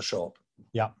 I go in the shop.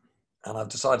 Yeah. And I've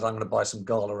decided I'm going to buy some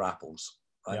Gala apples,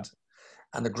 right? Yeah.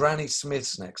 And the Granny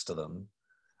Smiths next to them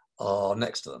are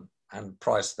next to them, and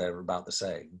price they're about the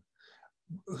same.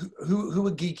 Who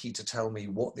are Geeky to tell me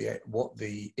what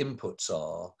the inputs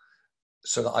are,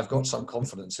 so that I've got some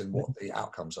confidence in what the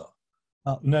outcomes are?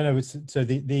 No. So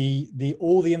the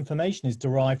all the information is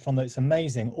derived from that. It's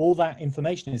amazing. All that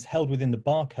information is held within the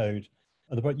barcode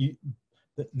of the product.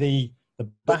 The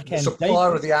back end. The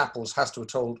supplier of the apples has to have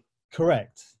told.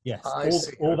 Correct. Yes.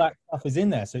 All that stuff is in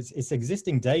there. So it's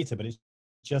existing data, but it's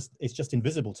just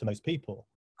invisible to most people.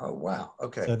 Oh wow.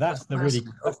 Okay. So that's the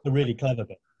really clever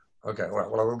bit. Okay. All right.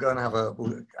 Well, I will go and have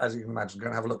as you can imagine, go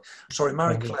and have a look. Sorry,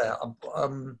 Marie-Claire.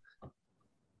 I'll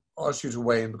ask you to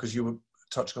weigh in because you were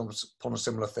touching upon a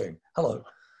similar thing. Hello.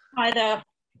 Hi there.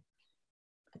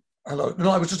 Hello. No,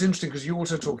 I was just interested because you're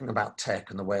also talking about tech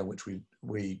and the way in which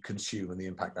we consume and the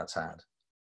impact that's had.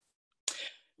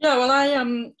 Yeah, well,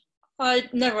 I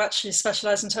never actually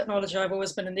specialised in technology. I've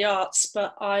always been in the arts,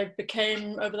 but I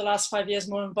became, over the last 5 years,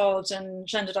 more involved in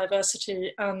gender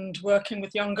diversity and working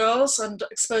with young girls and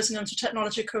exposing them to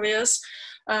technology careers.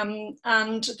 And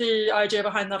the idea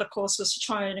behind that, of course, was to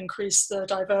try and increase the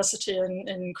diversity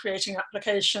in creating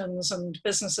applications and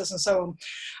businesses and so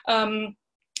on.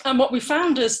 And what we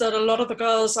found is that a lot of the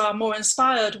girls are more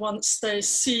inspired once they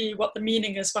see what the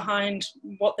meaning is behind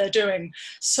what they're doing.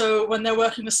 So when they're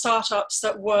working with startups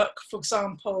that work, for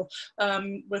example,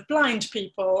 with blind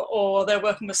people, or they're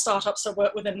working with startups that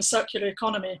work within the circular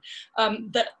economy,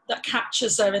 that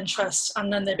captures their interest,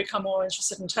 and then they become more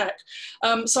interested in tech.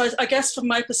 So I guess from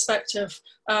my perspective,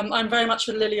 I'm very much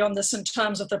with Lily on this in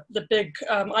terms of the big,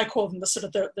 I call them the sort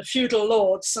of the feudal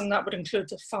lords, and that would include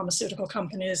the pharmaceutical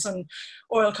companies and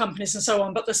oil companies and so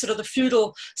on, but the sort of the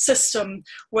feudal system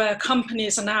where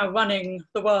companies are now running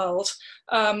the world.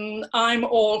 I'm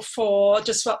all for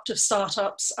disruptive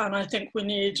startups, and I think we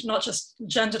need not just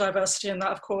gender diversity in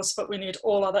that, of course, but we need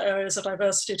all other areas of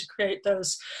diversity to create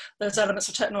those elements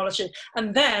of technology.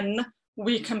 And then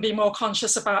we can be more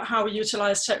conscious about how we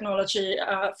utilize technology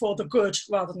for the good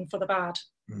rather than for the bad.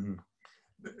 Mm-hmm.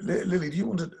 Lily, do you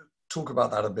want to talk about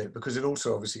that a bit? Because it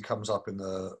also obviously comes up in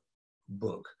the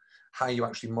book, how you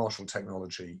actually marshal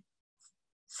technology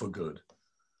for good.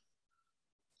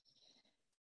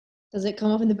 Does it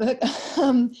come up in the book?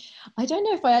 I don't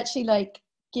know if I actually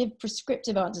give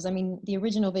prescriptive answers. I mean, the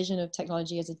original vision of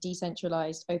technology as a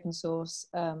decentralized, open source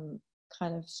kind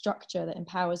of structure that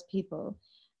empowers people,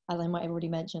 as I might have already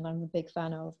mentioned, I'm a big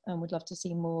fan of, and would love to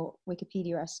see more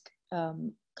Wikipedia-esque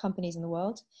companies in the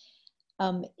world.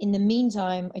 In the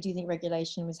meantime, I do think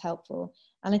regulation was helpful.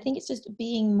 And I think it's just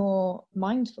being more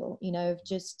mindful, you know, of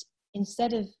just,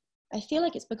 instead of, I feel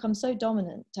like it's become so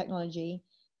dominant, technology,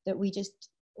 that we just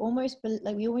almost,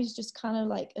 like, we always just kind of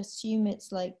like assume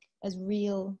it's like as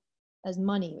real as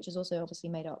money, which is also obviously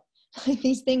made up. Like,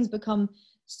 these things become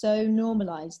so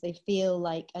normalized, they feel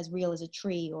like as real as a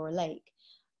tree or a lake.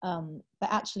 But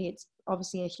actually it's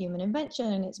obviously a human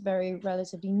invention, and it's a very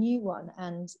relatively new one,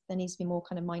 and there needs to be more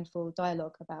kind of mindful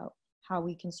dialogue about how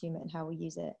we consume it and how we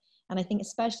use it. And I think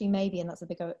especially maybe, and that's a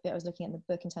big bit I was looking at in the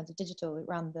book in terms of digital,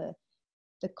 around the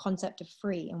concept of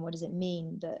free, and what does it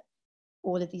mean that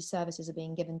all of these services are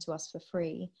being given to us for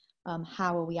free.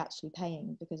 How are we actually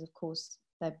paying? Because of course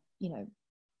they're, you know, $1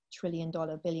 trillion,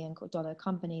 $1 billion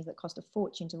companies that cost a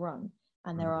fortune to run,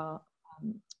 and there are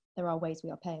ways we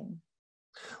are paying.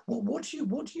 Well, what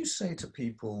do you say to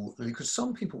people? Because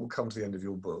some people will come to the end of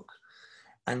your book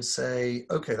and say,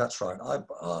 okay, that's right,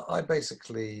 I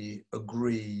basically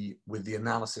agree with the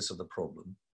analysis of the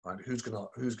problem, right? Who's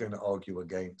going to argue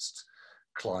against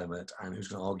climate, and who's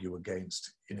going to argue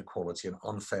against inequality and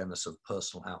unfairness of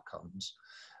personal outcomes?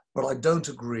 But I don't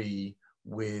agree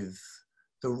with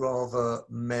the rather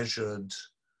measured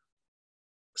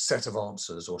set of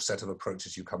answers or set of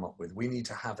approaches you come up with. We need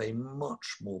to have a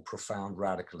much more profound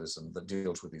radicalism that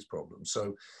deals with these problems.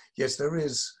 So yes, there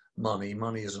is money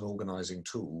is an organizing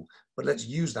tool, but let's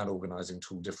use that organizing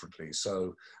tool differently.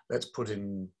 So let's put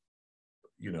in,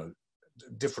 you know,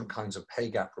 different kinds of pay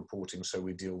gap reporting so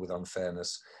we deal with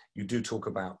unfairness. You do talk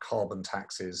about carbon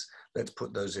taxes. Let's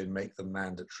put those in, make them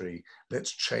mandatory. Let's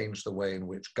change the way in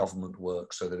which government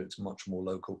works so that it's much more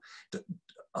local.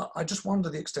 I just wonder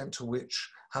the extent to which,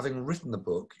 having written the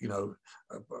book, you know,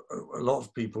 a lot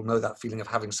of people know that feeling of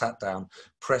having sat down,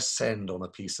 press send on a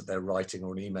piece that they're writing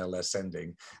or an email they're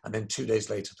sending, and then 2 days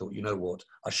later thought, you know what,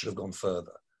 I should have gone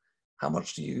further. How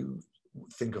much do you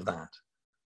think of that?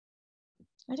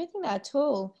 I don't think that at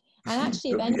all. And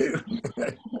actually,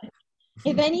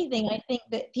 if anything, I think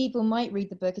that people might read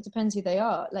the book, it depends who they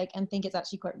are, like, and think it's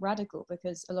actually quite radical,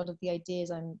 because a lot of the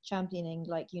ideas I'm championing,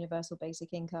 like universal basic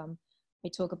income, I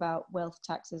talk about wealth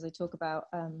taxes, I talk about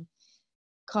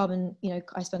carbon, you know,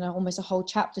 I spent almost a whole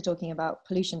chapter talking about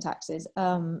pollution taxes.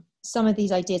 Some of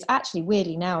these ideas actually,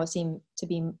 weirdly, now seem to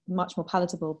be much more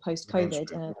palatable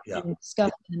post-COVID and even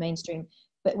discussed in the mainstream.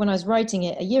 But when I was writing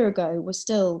it a year ago, were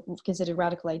still considered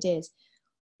radical ideas.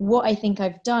 What I think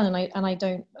I've done, and I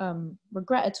don't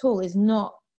regret at all, is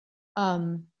not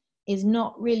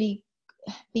really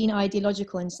being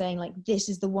ideological and saying like, this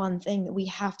is the one thing that we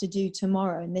have to do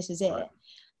tomorrow and this is it.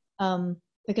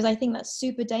 Because I think that's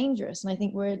super dangerous. And I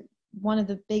think one of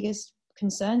the biggest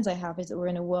concerns I have is that we're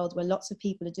in a world where lots of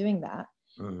people are doing that,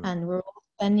 and we're all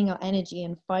spending our energy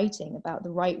and fighting about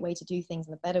the right way to do things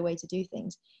and the better way to do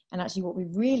things. And actually what we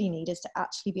really need is to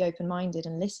actually be open-minded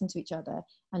and listen to each other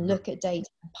and look at data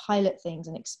and pilot things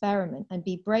and experiment and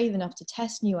be brave enough to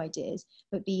test new ideas,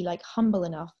 but be like humble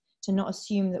enough to not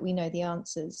assume that we know the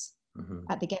answers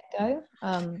at the get-go.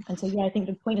 And so, yeah, I think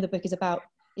the point of the book is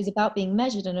about being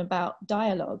measured and about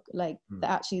dialogue, like that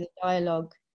actually the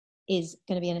dialogue is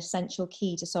going to be an essential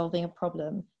key to solving a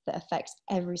problem that affects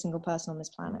every single person on this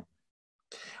planet.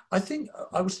 I think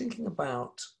I was thinking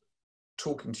about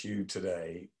talking to you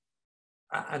today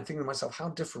and thinking to myself, how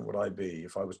different would I be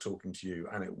if I was talking to you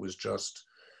and it was just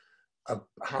a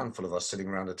handful of us sitting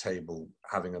around a table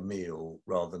having a meal,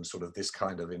 rather than sort of this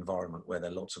kind of environment where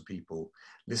there are lots of people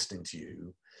listening to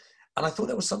you. And I thought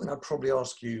that was something I'd probably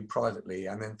ask you privately,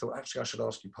 and then thought, actually, I should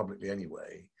ask you publicly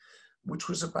anyway, which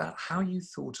was about how you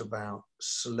thought about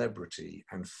celebrity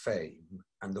and fame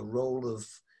and the role of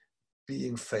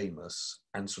being famous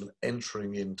and sort of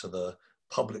entering into the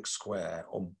public square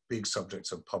on big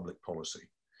subjects of public policy.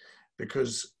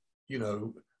 Because, you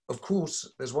know, of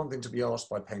course, there's one thing to be asked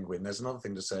by Penguin. There's another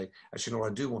thing to say, actually, no, I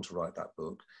do want to write that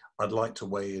book. I'd like to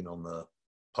weigh in on the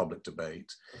public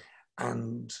debate.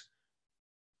 And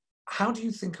how do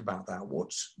you think about that?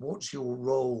 What's your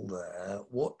role there?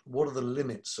 What are the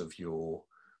limits of your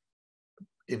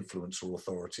influence or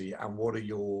authority? And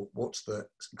what's the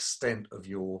extent of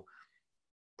your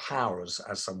powers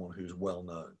as someone who's well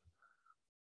known?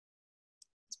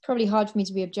 It's probably hard for me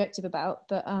to be objective about,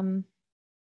 but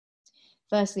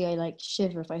firstly, I like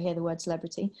shiver if I hear the word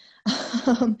celebrity.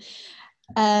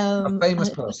 A famous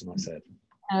person, I said.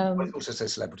 I also say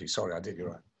celebrity. Sorry, I did.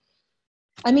 You're right.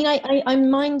 I mean,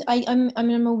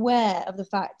 I'm aware of the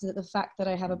fact that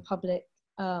I have a public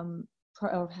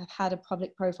or have had a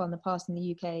public profile in the past in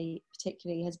the UK,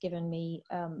 particularly, has given me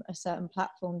a certain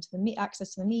platform to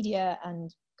access to the media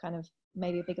and kind of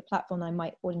maybe a bigger platform than I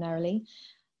might ordinarily.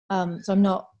 So I'm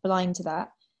not blind to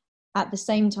that. at the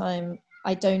same time,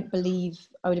 I don't believe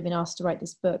I would have been asked to write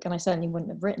this book, and I certainly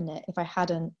wouldn't have written it if I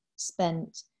hadn't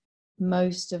spent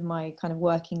most of my kind of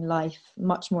working life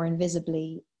much more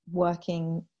invisibly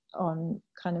working on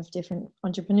kind of different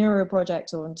entrepreneurial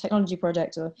projects or technology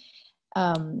projects or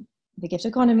the gift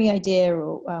economy idea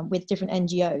or with different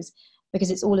NGOs, because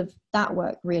it's all of that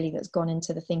work really that's gone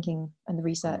into the thinking and the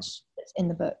research that's in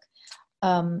the book.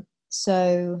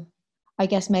 So I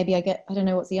guess maybe I don't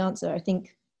know what's the answer. I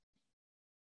think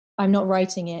I'm not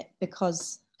writing it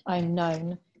because I'm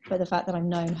known, but the fact that I'm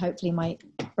known hopefully might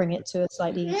bring it to a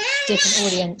slightly different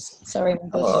audience. Sorry.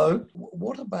 Hello.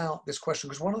 What about this question?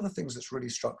 Because one of the things that's really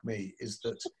struck me is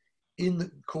that in the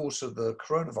course of the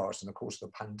coronavirus, in the course of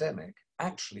the pandemic,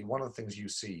 actually one of the things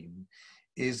you've seen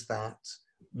is that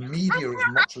media is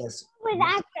much less...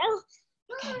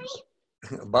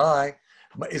 Bye.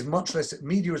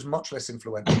 Media is much less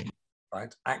influential,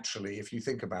 right? Actually, if you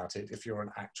think about it, if you're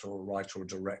an actor or a writer or a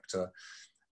director,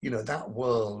 you know, that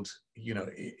world, you know,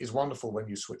 is wonderful when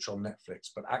you switch on Netflix,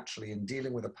 but actually in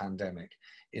dealing with a pandemic,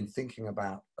 in thinking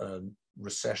about a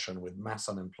recession with mass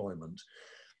unemployment,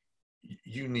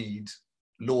 you need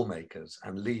lawmakers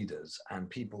and leaders and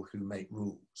people who make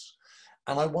rules.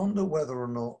 And I wonder whether or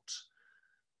not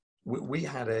we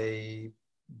had a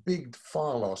big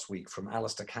file last week from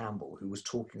Alistair Campbell, who was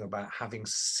talking about having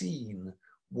seen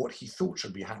what he thought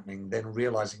should be happening, then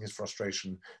realizing his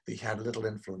frustration that he had little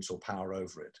influence or power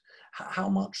over it. How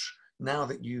much, now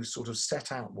that you sort of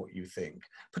set out what you think,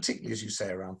 particularly as you say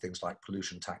around things like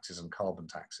pollution taxes and carbon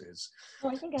taxes.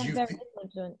 Well, I think I have very little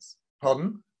influence.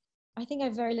 Pardon? I think I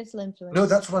have very little influence. No,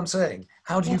 that's what I'm saying.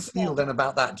 How do you feel then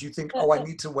about that? Do you think, oh, I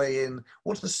need to weigh in?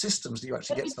 What are the systems do you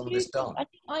actually get some of this done? I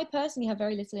think I personally have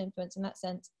very little influence in that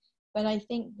sense. But I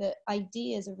think that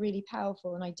ideas are really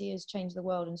powerful, and ideas change the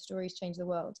world and stories change the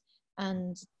world.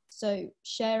 And so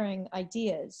sharing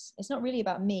ideas, it's not really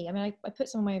about me. I mean, I put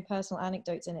some of my own personal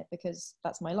anecdotes in it because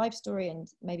that's my life story and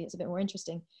maybe it's a bit more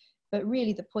interesting. But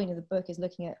really the point of the book is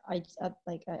looking at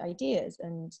ideas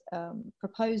and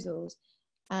proposals,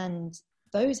 and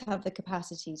those have the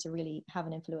capacity to really have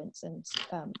an influence. And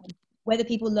whether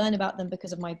people learn about them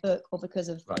because of my book or because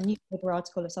of a newspaper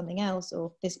article of something else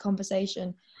or this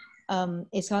conversation,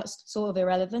 it's sort of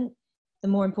irrelevant. The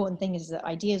more important thing is that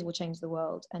ideas will change the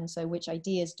world, and so which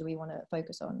ideas do we want to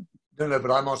focus on? No,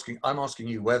 but I'm asking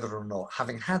you whether or not,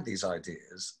 having had these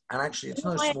ideas, and actually it's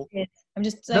no small... I'm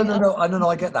just saying... No,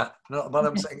 I get that. No, what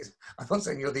I'm saying is, I'm not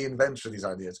saying you're the inventor of these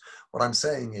ideas. What I'm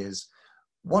saying is,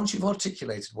 once you've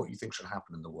articulated what you think should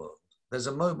happen in the world, there's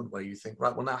a moment where you think,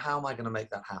 right, well now how am I going to make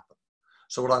that happen?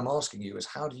 So what I'm asking you is,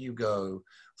 how do you go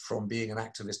from being an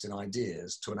activist in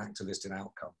ideas to an activist in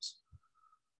outcomes?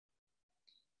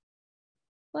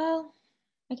 Well,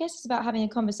 I guess it's about having a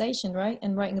conversation, right?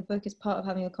 And writing a book is part of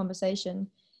having a conversation,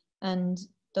 and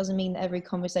doesn't mean that every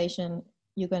conversation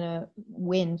you're going to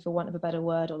win, for want of a better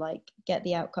word, or like get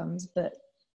the outcomes, but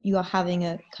you are having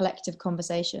a collective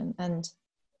conversation, and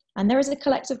there is a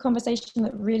collective conversation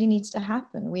that really needs to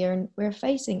happen. We're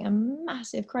facing a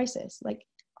massive crisis, like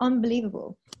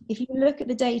unbelievable. If you look at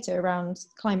the data around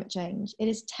climate change, it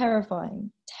is terrifying,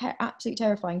 absolutely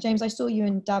terrifying. James, I saw you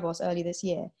in Davos earlier this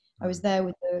year. I was there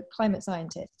with the climate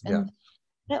scientists, and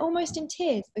they're almost in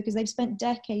tears because they've spent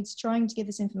decades trying to give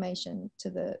this information to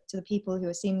the people who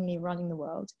are seemingly running the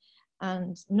world,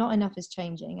 and not enough is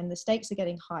changing, and the stakes are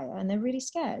getting higher, and they're really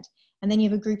scared. And then you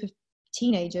have a group of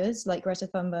teenagers like Greta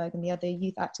Thunberg and the other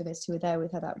youth activists who were there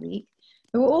with her that week,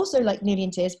 who were also like nearly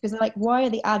in tears because they're like, why are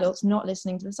the adults not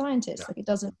listening to the scientists? Like, it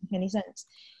doesn't make any sense.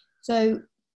 So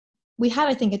we had,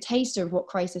 I think, a taster of what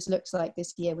crisis looks like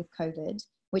this year with COVID,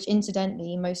 which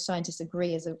incidentally most scientists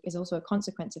agree is also a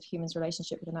consequence of humans'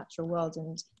 relationship with the natural world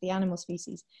and the animal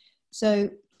species. So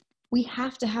we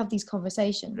have to have these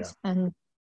conversations, and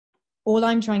all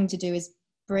I'm trying to do is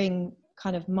bring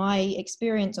kind of my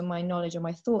experience or my knowledge or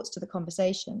my thoughts to the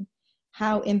conversation.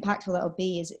 How impactful that'll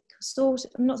be is sort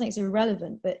of, I'm not saying it's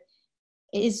irrelevant, but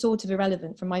it is sort of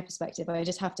irrelevant from my perspective. I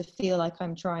just have to feel like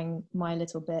I'm trying my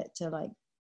little bit to like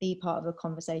be part of a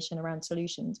conversation around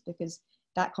solutions, because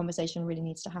that conversation really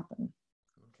needs to happen.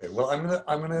 Okay, well,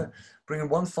 I'm gonna bring in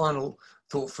one final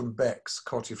thought from Bex.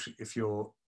 Cot, if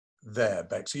you're there,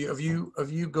 Bex. So have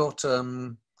you got?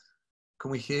 Can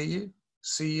we hear you?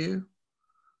 See you?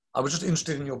 I was just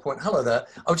interested in your point. Hello there.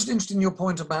 I was just interested in your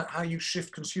point about how you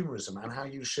shift consumerism and how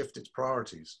you shift its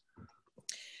priorities.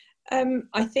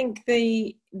 I think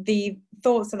the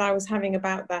thoughts that I was having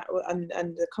about that, and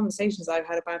the conversations I've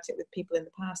had about it with people in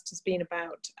the past, has been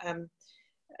about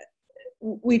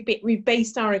we've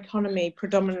based our economy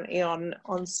predominantly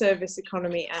on service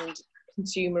economy and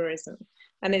consumerism,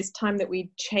 And it's time that we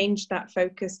change that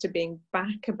focus to being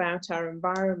back about our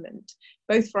environment,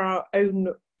 both for our own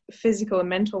physical and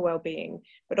mental well-being,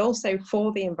 but also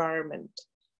for the environment.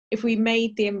 If we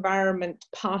made the environment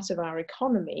part of our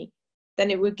economy,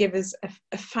 then it would give us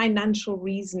a financial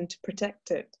reason to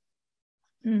protect it.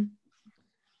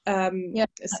 Yeah,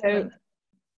 so,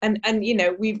 and you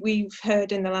know, we've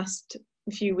heard in the last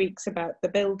few weeks about the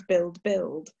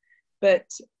build, but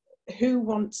who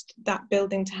wants that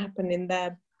building to happen in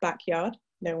their backyard?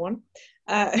 No one.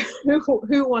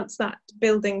 Who wants that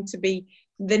building to be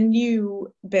the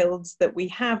new builds that we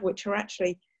have, which are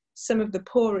actually some of the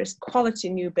poorest quality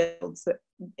new builds that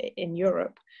in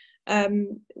Europe?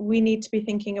 We need to be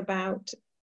thinking about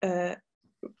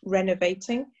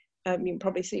renovating. You can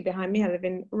probably see behind me, I live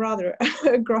in rather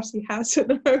a grotty house at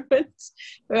the moment.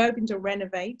 We're hoping to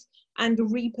renovate and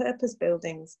repurpose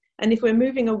buildings. And if we're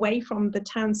moving away from the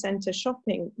town centre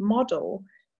shopping model,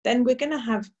 then we're going to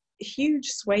have huge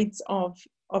swathes of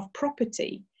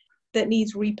property that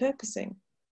needs repurposing,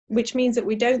 which means that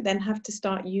we don't then have to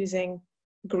start using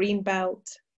green belt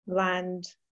land,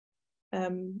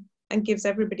 and gives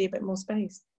everybody a bit more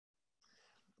space.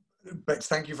 Bex,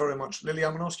 thank you very much. Lily,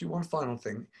 I'm going to ask you one final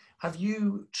thing. Have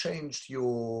you changed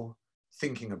your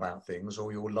thinking about things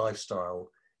or your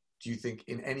lifestyle, do you think,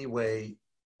 in any way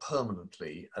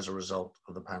permanently as a result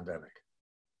of the pandemic?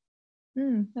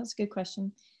 That's a good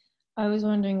question. I was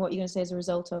wondering what you're going to say as a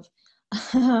result of.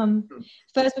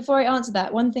 First, before I answer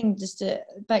that, one thing just to,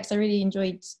 Bex, I really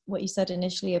enjoyed what you said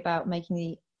initially about making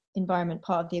the environment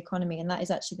part of the economy, and that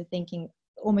is actually the thinking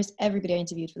almost everybody I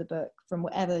interviewed for the book, from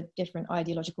whatever different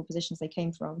ideological positions they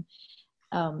came from,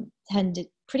 tended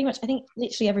pretty much, I think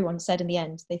literally everyone said in the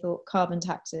end, they thought carbon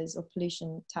taxes or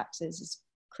pollution taxes is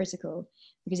critical,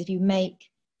 because if you make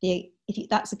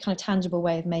that's a kind of tangible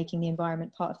way of making the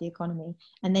environment part of the economy,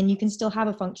 and then you can still have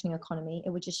a functioning economy. It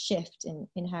would just shift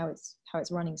in how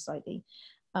it's running slightly.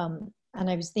 And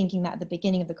I was thinking that at the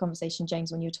beginning of the conversation,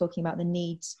 James, when you were talking about the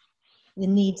need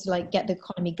to like get the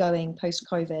economy going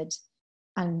post-COVID,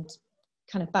 and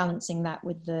kind of balancing that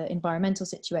with the environmental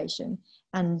situation.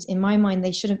 And in my mind,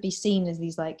 they shouldn't be seen as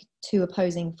these like two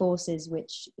opposing forces,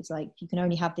 which is like, you can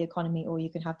only have the economy or you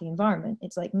can have the environment.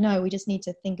 It's like, no, we just need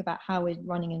to think about how we're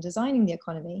running and designing the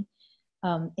economy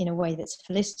in a way that's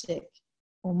holistic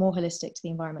or more holistic to the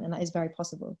environment. And that is very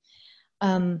possible.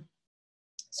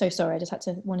 So sorry, I just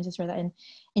wanted to throw that in.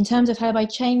 In terms of have I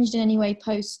changed in any way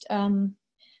post,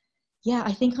 yeah,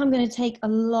 I think I'm going to take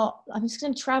I'm just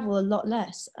going to travel a lot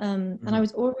less. And I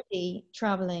was already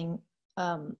traveling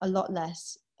a lot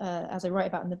less. As I write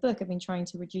about in the book, I've been trying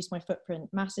to reduce my footprint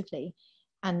massively.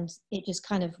 And it just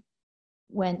kind of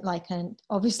went like,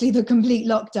 obviously the complete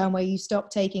lockdown where you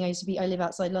stop taking, I live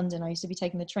outside London. I used to be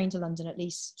taking the train to London at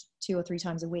least 2 or 3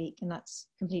 times a week, and that's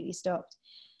completely stopped.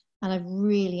 And I've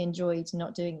really enjoyed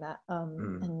not doing that,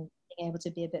 and being able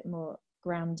to be a bit more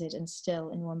grounded and still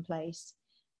in one place.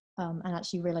 And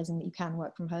actually realizing that you can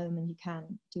work from home and you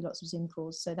can do lots of Zoom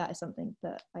calls. So that is something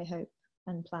that I hope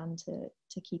and plan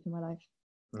to keep in my life.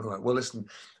 All right. Well, listen,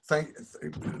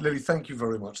 Lily, thank you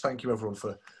very much. Thank you everyone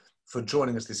for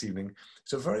joining us this evening.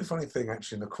 It's a very funny thing,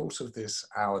 actually, in the course of this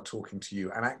hour talking to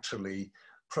you and actually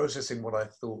processing what I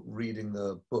thought reading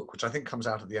the book, which I think comes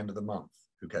out at the end of the month.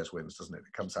 Who cares wins, doesn't it?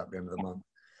 It comes out at the end of the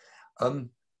month.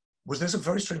 There's a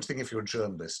very strange thing if you're a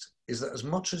journalist, is that as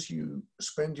much as you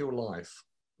spend your life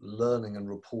learning and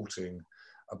reporting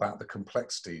about the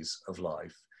complexities of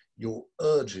life, your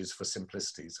urges for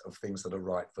simplicities of things that are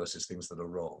right versus things that are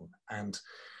wrong. And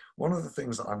one of the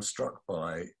things that I'm struck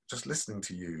by just listening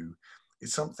to you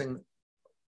is something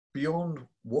beyond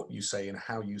what you say and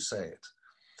how you say it.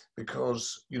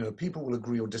 Because, you know, people will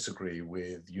agree or disagree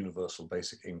with universal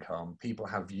basic income. People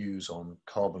have views on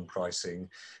carbon pricing.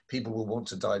 People will want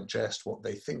to digest what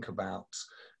they think about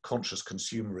conscious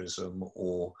consumerism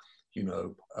or, you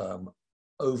know,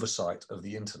 oversight of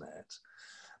the internet.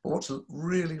 But what's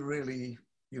really, really,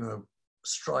 you know,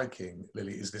 striking,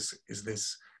 Lily, is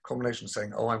this combination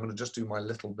saying, oh, I'm going to just do my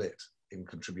little bit in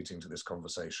contributing to this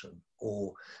conversation,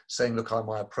 or saying, look,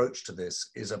 my approach to this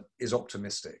is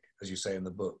optimistic, as you say in the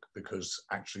book, because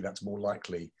actually that's more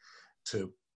likely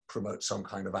to promote some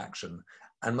kind of action.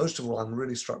 And most of all, I'm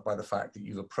really struck by the fact that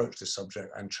you've approached this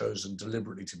subject and chosen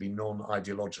deliberately to be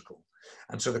non-ideological.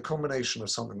 And so the combination of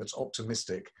something that's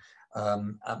optimistic,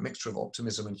 a mixture of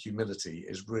optimism and humility,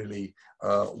 is really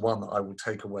one that I will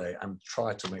take away and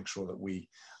try to make sure that we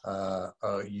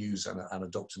use and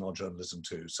adopt in our journalism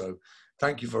too. So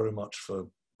thank you very much for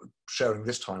sharing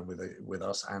this time with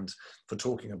us and for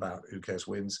talking about Who Cares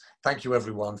Wins. Thank you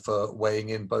everyone for weighing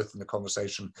in both in the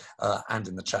conversation and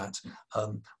in the chat.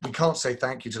 We can't say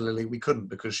thank you to Lily. We couldn't,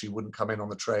 because she wouldn't come in on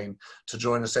the train to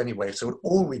join us anyway. So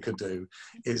all we could do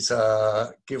is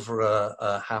give her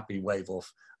a happy wave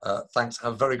off. Thanks.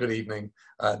 Have a very good evening.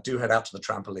 Do head out to the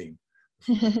trampoline.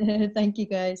 Thank you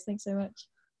guys. Thanks so much.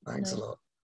 Thanks a lot.